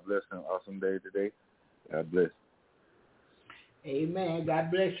y'all have a blessed and awesome day today. God bless. Amen. God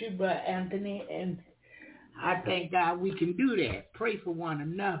bless you, Brother Anthony. And I thank God we can do that. Pray for one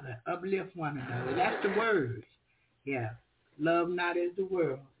another. Uplift one another. That's the word. Yeah. Love not as the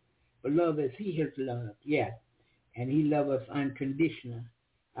world, but love as He has loved. Yeah. And He loves us unconditional.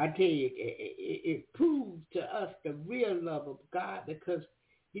 I tell you, it proves to us the real love of God, because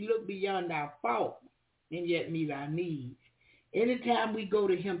He looked beyond our fault and yet meet our needs. Anytime we go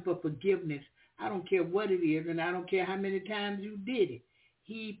to Him for forgiveness, I don't care what it is, and I don't care how many times you did it,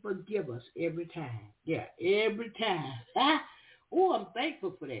 He forgives us every time. Yeah, every time. Oh, I'm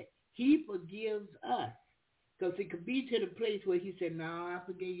thankful for that. He forgives us. Because it could be to the place where He said, no, I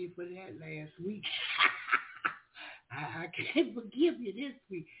forgave you for that last week. I can't forgive you this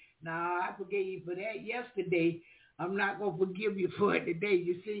week. No, I forgave you for that yesterday. I'm not going to forgive you for it today,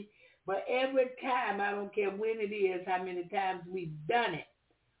 you see. But every time, I don't care when it is, how many times we've done it,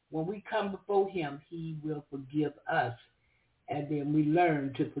 when we come before Him, He will forgive us. And then we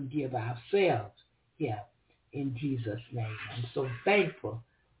learn to forgive ourselves. Yeah, in Jesus' name. I'm so thankful.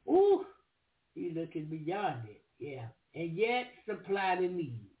 Ooh, He's looking beyond it. Yeah. And yet supply the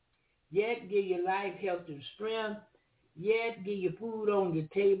need. Yet give you life, health, and strength. Yet give you food on your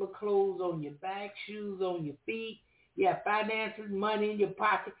table, clothes on your back, shoes on your feet. Yeah, finances, money in your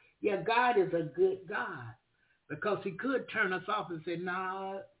pocket. Yeah, God is a good God. Because He could turn us off and say,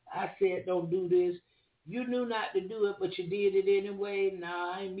 nah, I said don't do this. You knew not to do it, but you did it anyway.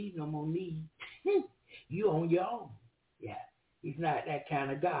 Nah, I ain't meet no more need. You on your own. Yeah, He's not that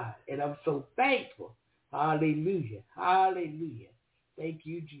kind of God. And I'm so thankful. Hallelujah. Hallelujah. Thank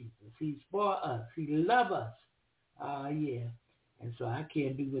you, Jesus. He's for us. He loves us. Yeah. And so I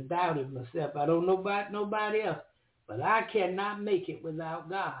can't do without Him myself. I don't know about nobody else. But I cannot make it without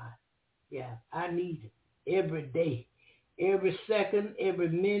God. Yeah, I need Him every day. Every second, every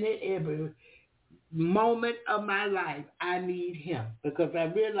minute, every moment of my life, I need Him. Because I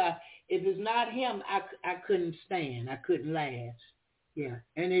realize if it's not Him, I couldn't stand. I couldn't last. Yeah.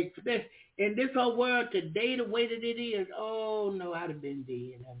 And in this whole world today, the way that it is, oh, no, I'd have been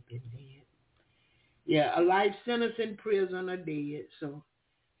dead. I've been dead. Yeah, a life sentence in prison or dead. So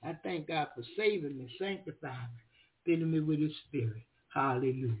I thank God for saving me, sanctifying me, filling me with His Spirit.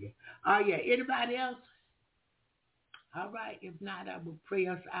 Hallelujah. Oh, yeah. Anybody else? All right. If not, I will pray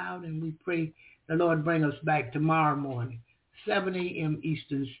us out, and we pray the Lord bring us back tomorrow morning, 7 a.m.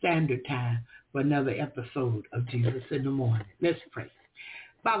 Eastern Standard Time, for another episode of Jesus in the Morning. Let's pray.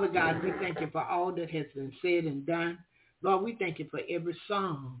 Father God, we thank You for all that has been said and done. Lord, we thank You for every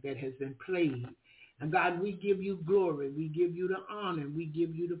song that has been played. And God, we give You glory. We give You the honor. We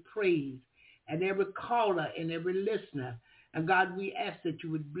give You the praise. And every caller and every listener. And God, we ask that You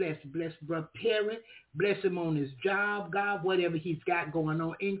would bless Brother Perry. Bless him on his job. God, whatever he's got going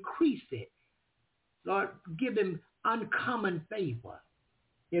on, increase it. Lord, give him uncommon favor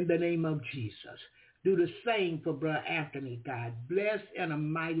in the name of Jesus. Do the same for Brother Anthony, God. Bless in a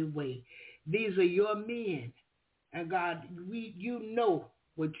mighty way. These are Your men. And God, You know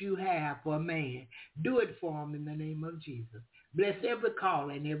what You have for a man. Do it for him in the name of Jesus. Bless every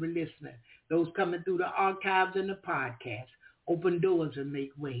caller and every listener. Those coming through the archives and the podcast. Open doors and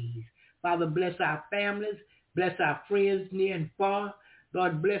make ways. Father, bless our families. Bless our friends near and far.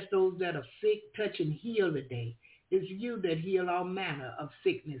 Lord, bless those that are sick, touch and heal today. It's you that heal all manner of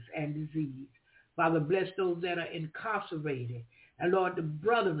sickness and disease. Father, bless those that are incarcerated. And Lord, the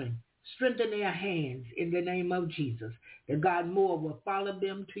brethren, strengthen their hands in the name of Jesus, that God more will follow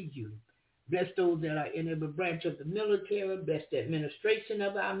them to you. Bless those that are in every branch of the military. Bless the administration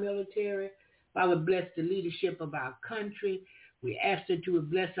of our military. Father, bless the leadership of our country. We ask that you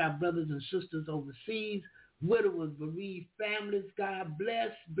would bless our brothers and sisters overseas, widowers, bereaved families. God,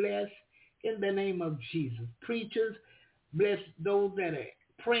 bless in the name of Jesus. Preachers, bless those that are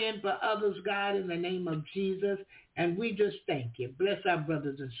praying for others, God, in the name of Jesus. And we just thank you. Bless our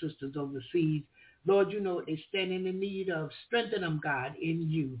brothers and sisters overseas. Lord, you know what they're standing in need of. Strengthen them, God, in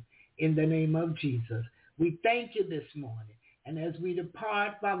you, in the name of Jesus. We thank you this morning. And as we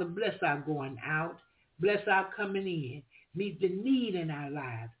depart, Father, bless our going out. Bless our coming in. Meet the need in our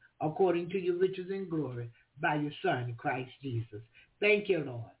lives according to your riches and glory by your Son, Christ Jesus. Thank you,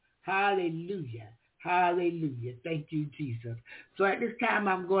 Lord. Hallelujah. Hallelujah. Thank you, Jesus. So at this time,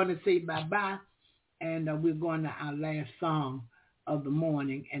 I'm going to say bye-bye, and we're going to our last song of the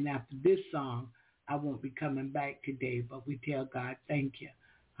morning. And after this song, I won't be coming back today, but we tell God, thank you.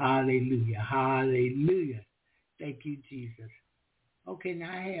 Hallelujah. Hallelujah. Thank you, Jesus. Okay,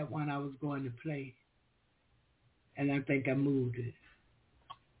 now I had one I was going to play, and I think I moved it.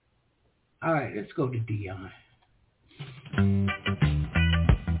 All right, let's go to Dion.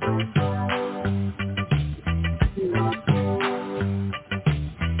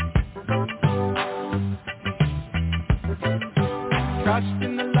 Trust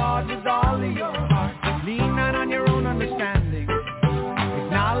in the Lord with all of your heart. Lean not on your own understanding.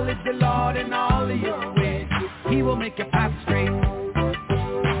 Acknowledge the Lord in all of your ways. He will make your path straight.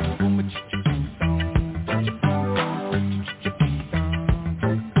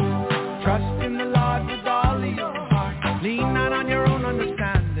 Trust in the Lord with all of your heart. Lean not on your own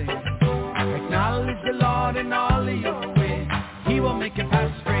understanding. Acknowledge the Lord in all of your ways. He will make your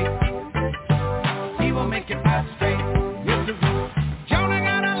path straight. He will make your path straight.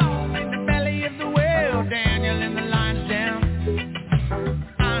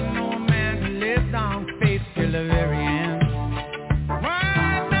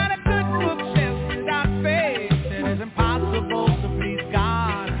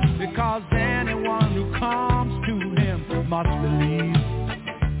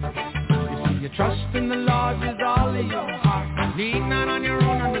 Trust in the Lord with all of your heart. Lean not on your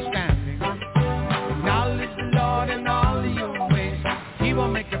own understanding. Acknowledge the Lord in all of your ways. He will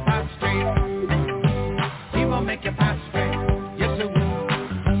make your path straight. He will make your path straight. Yes, it will.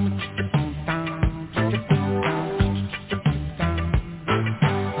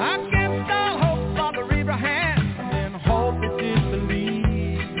 Against all hope, Father Abraham, and hope is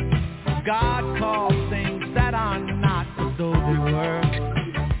disbelief. God calls things that are not as though they were.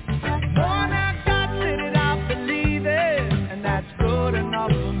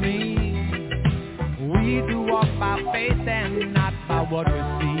 And not by what we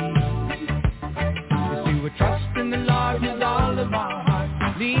see. You see, we trust in the Lord with all of our heart.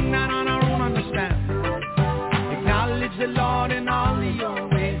 Lean not on our own understanding. Acknowledge the Lord in all of your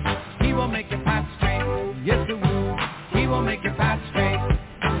ways. He will make your path straight. Yes, He will. He will make your path straight.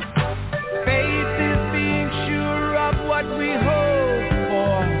 Faith is being sure of what we hope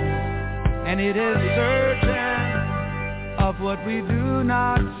for, and it is certain of what we do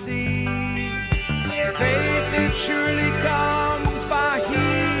not see. Faith, it surely comes by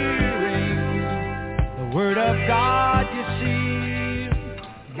hearing the word of God, you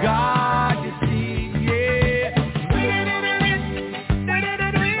see. God, you see, yeah.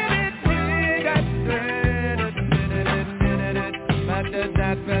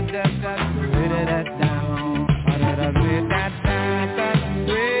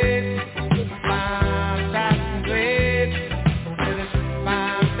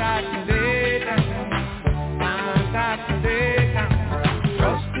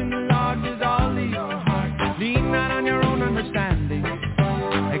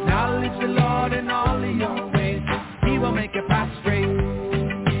 Make your path straight.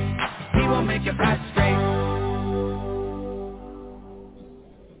 He will make your path straight.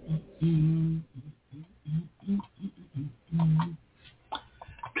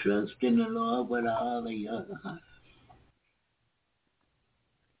 Trust in the Lord with all of your heart.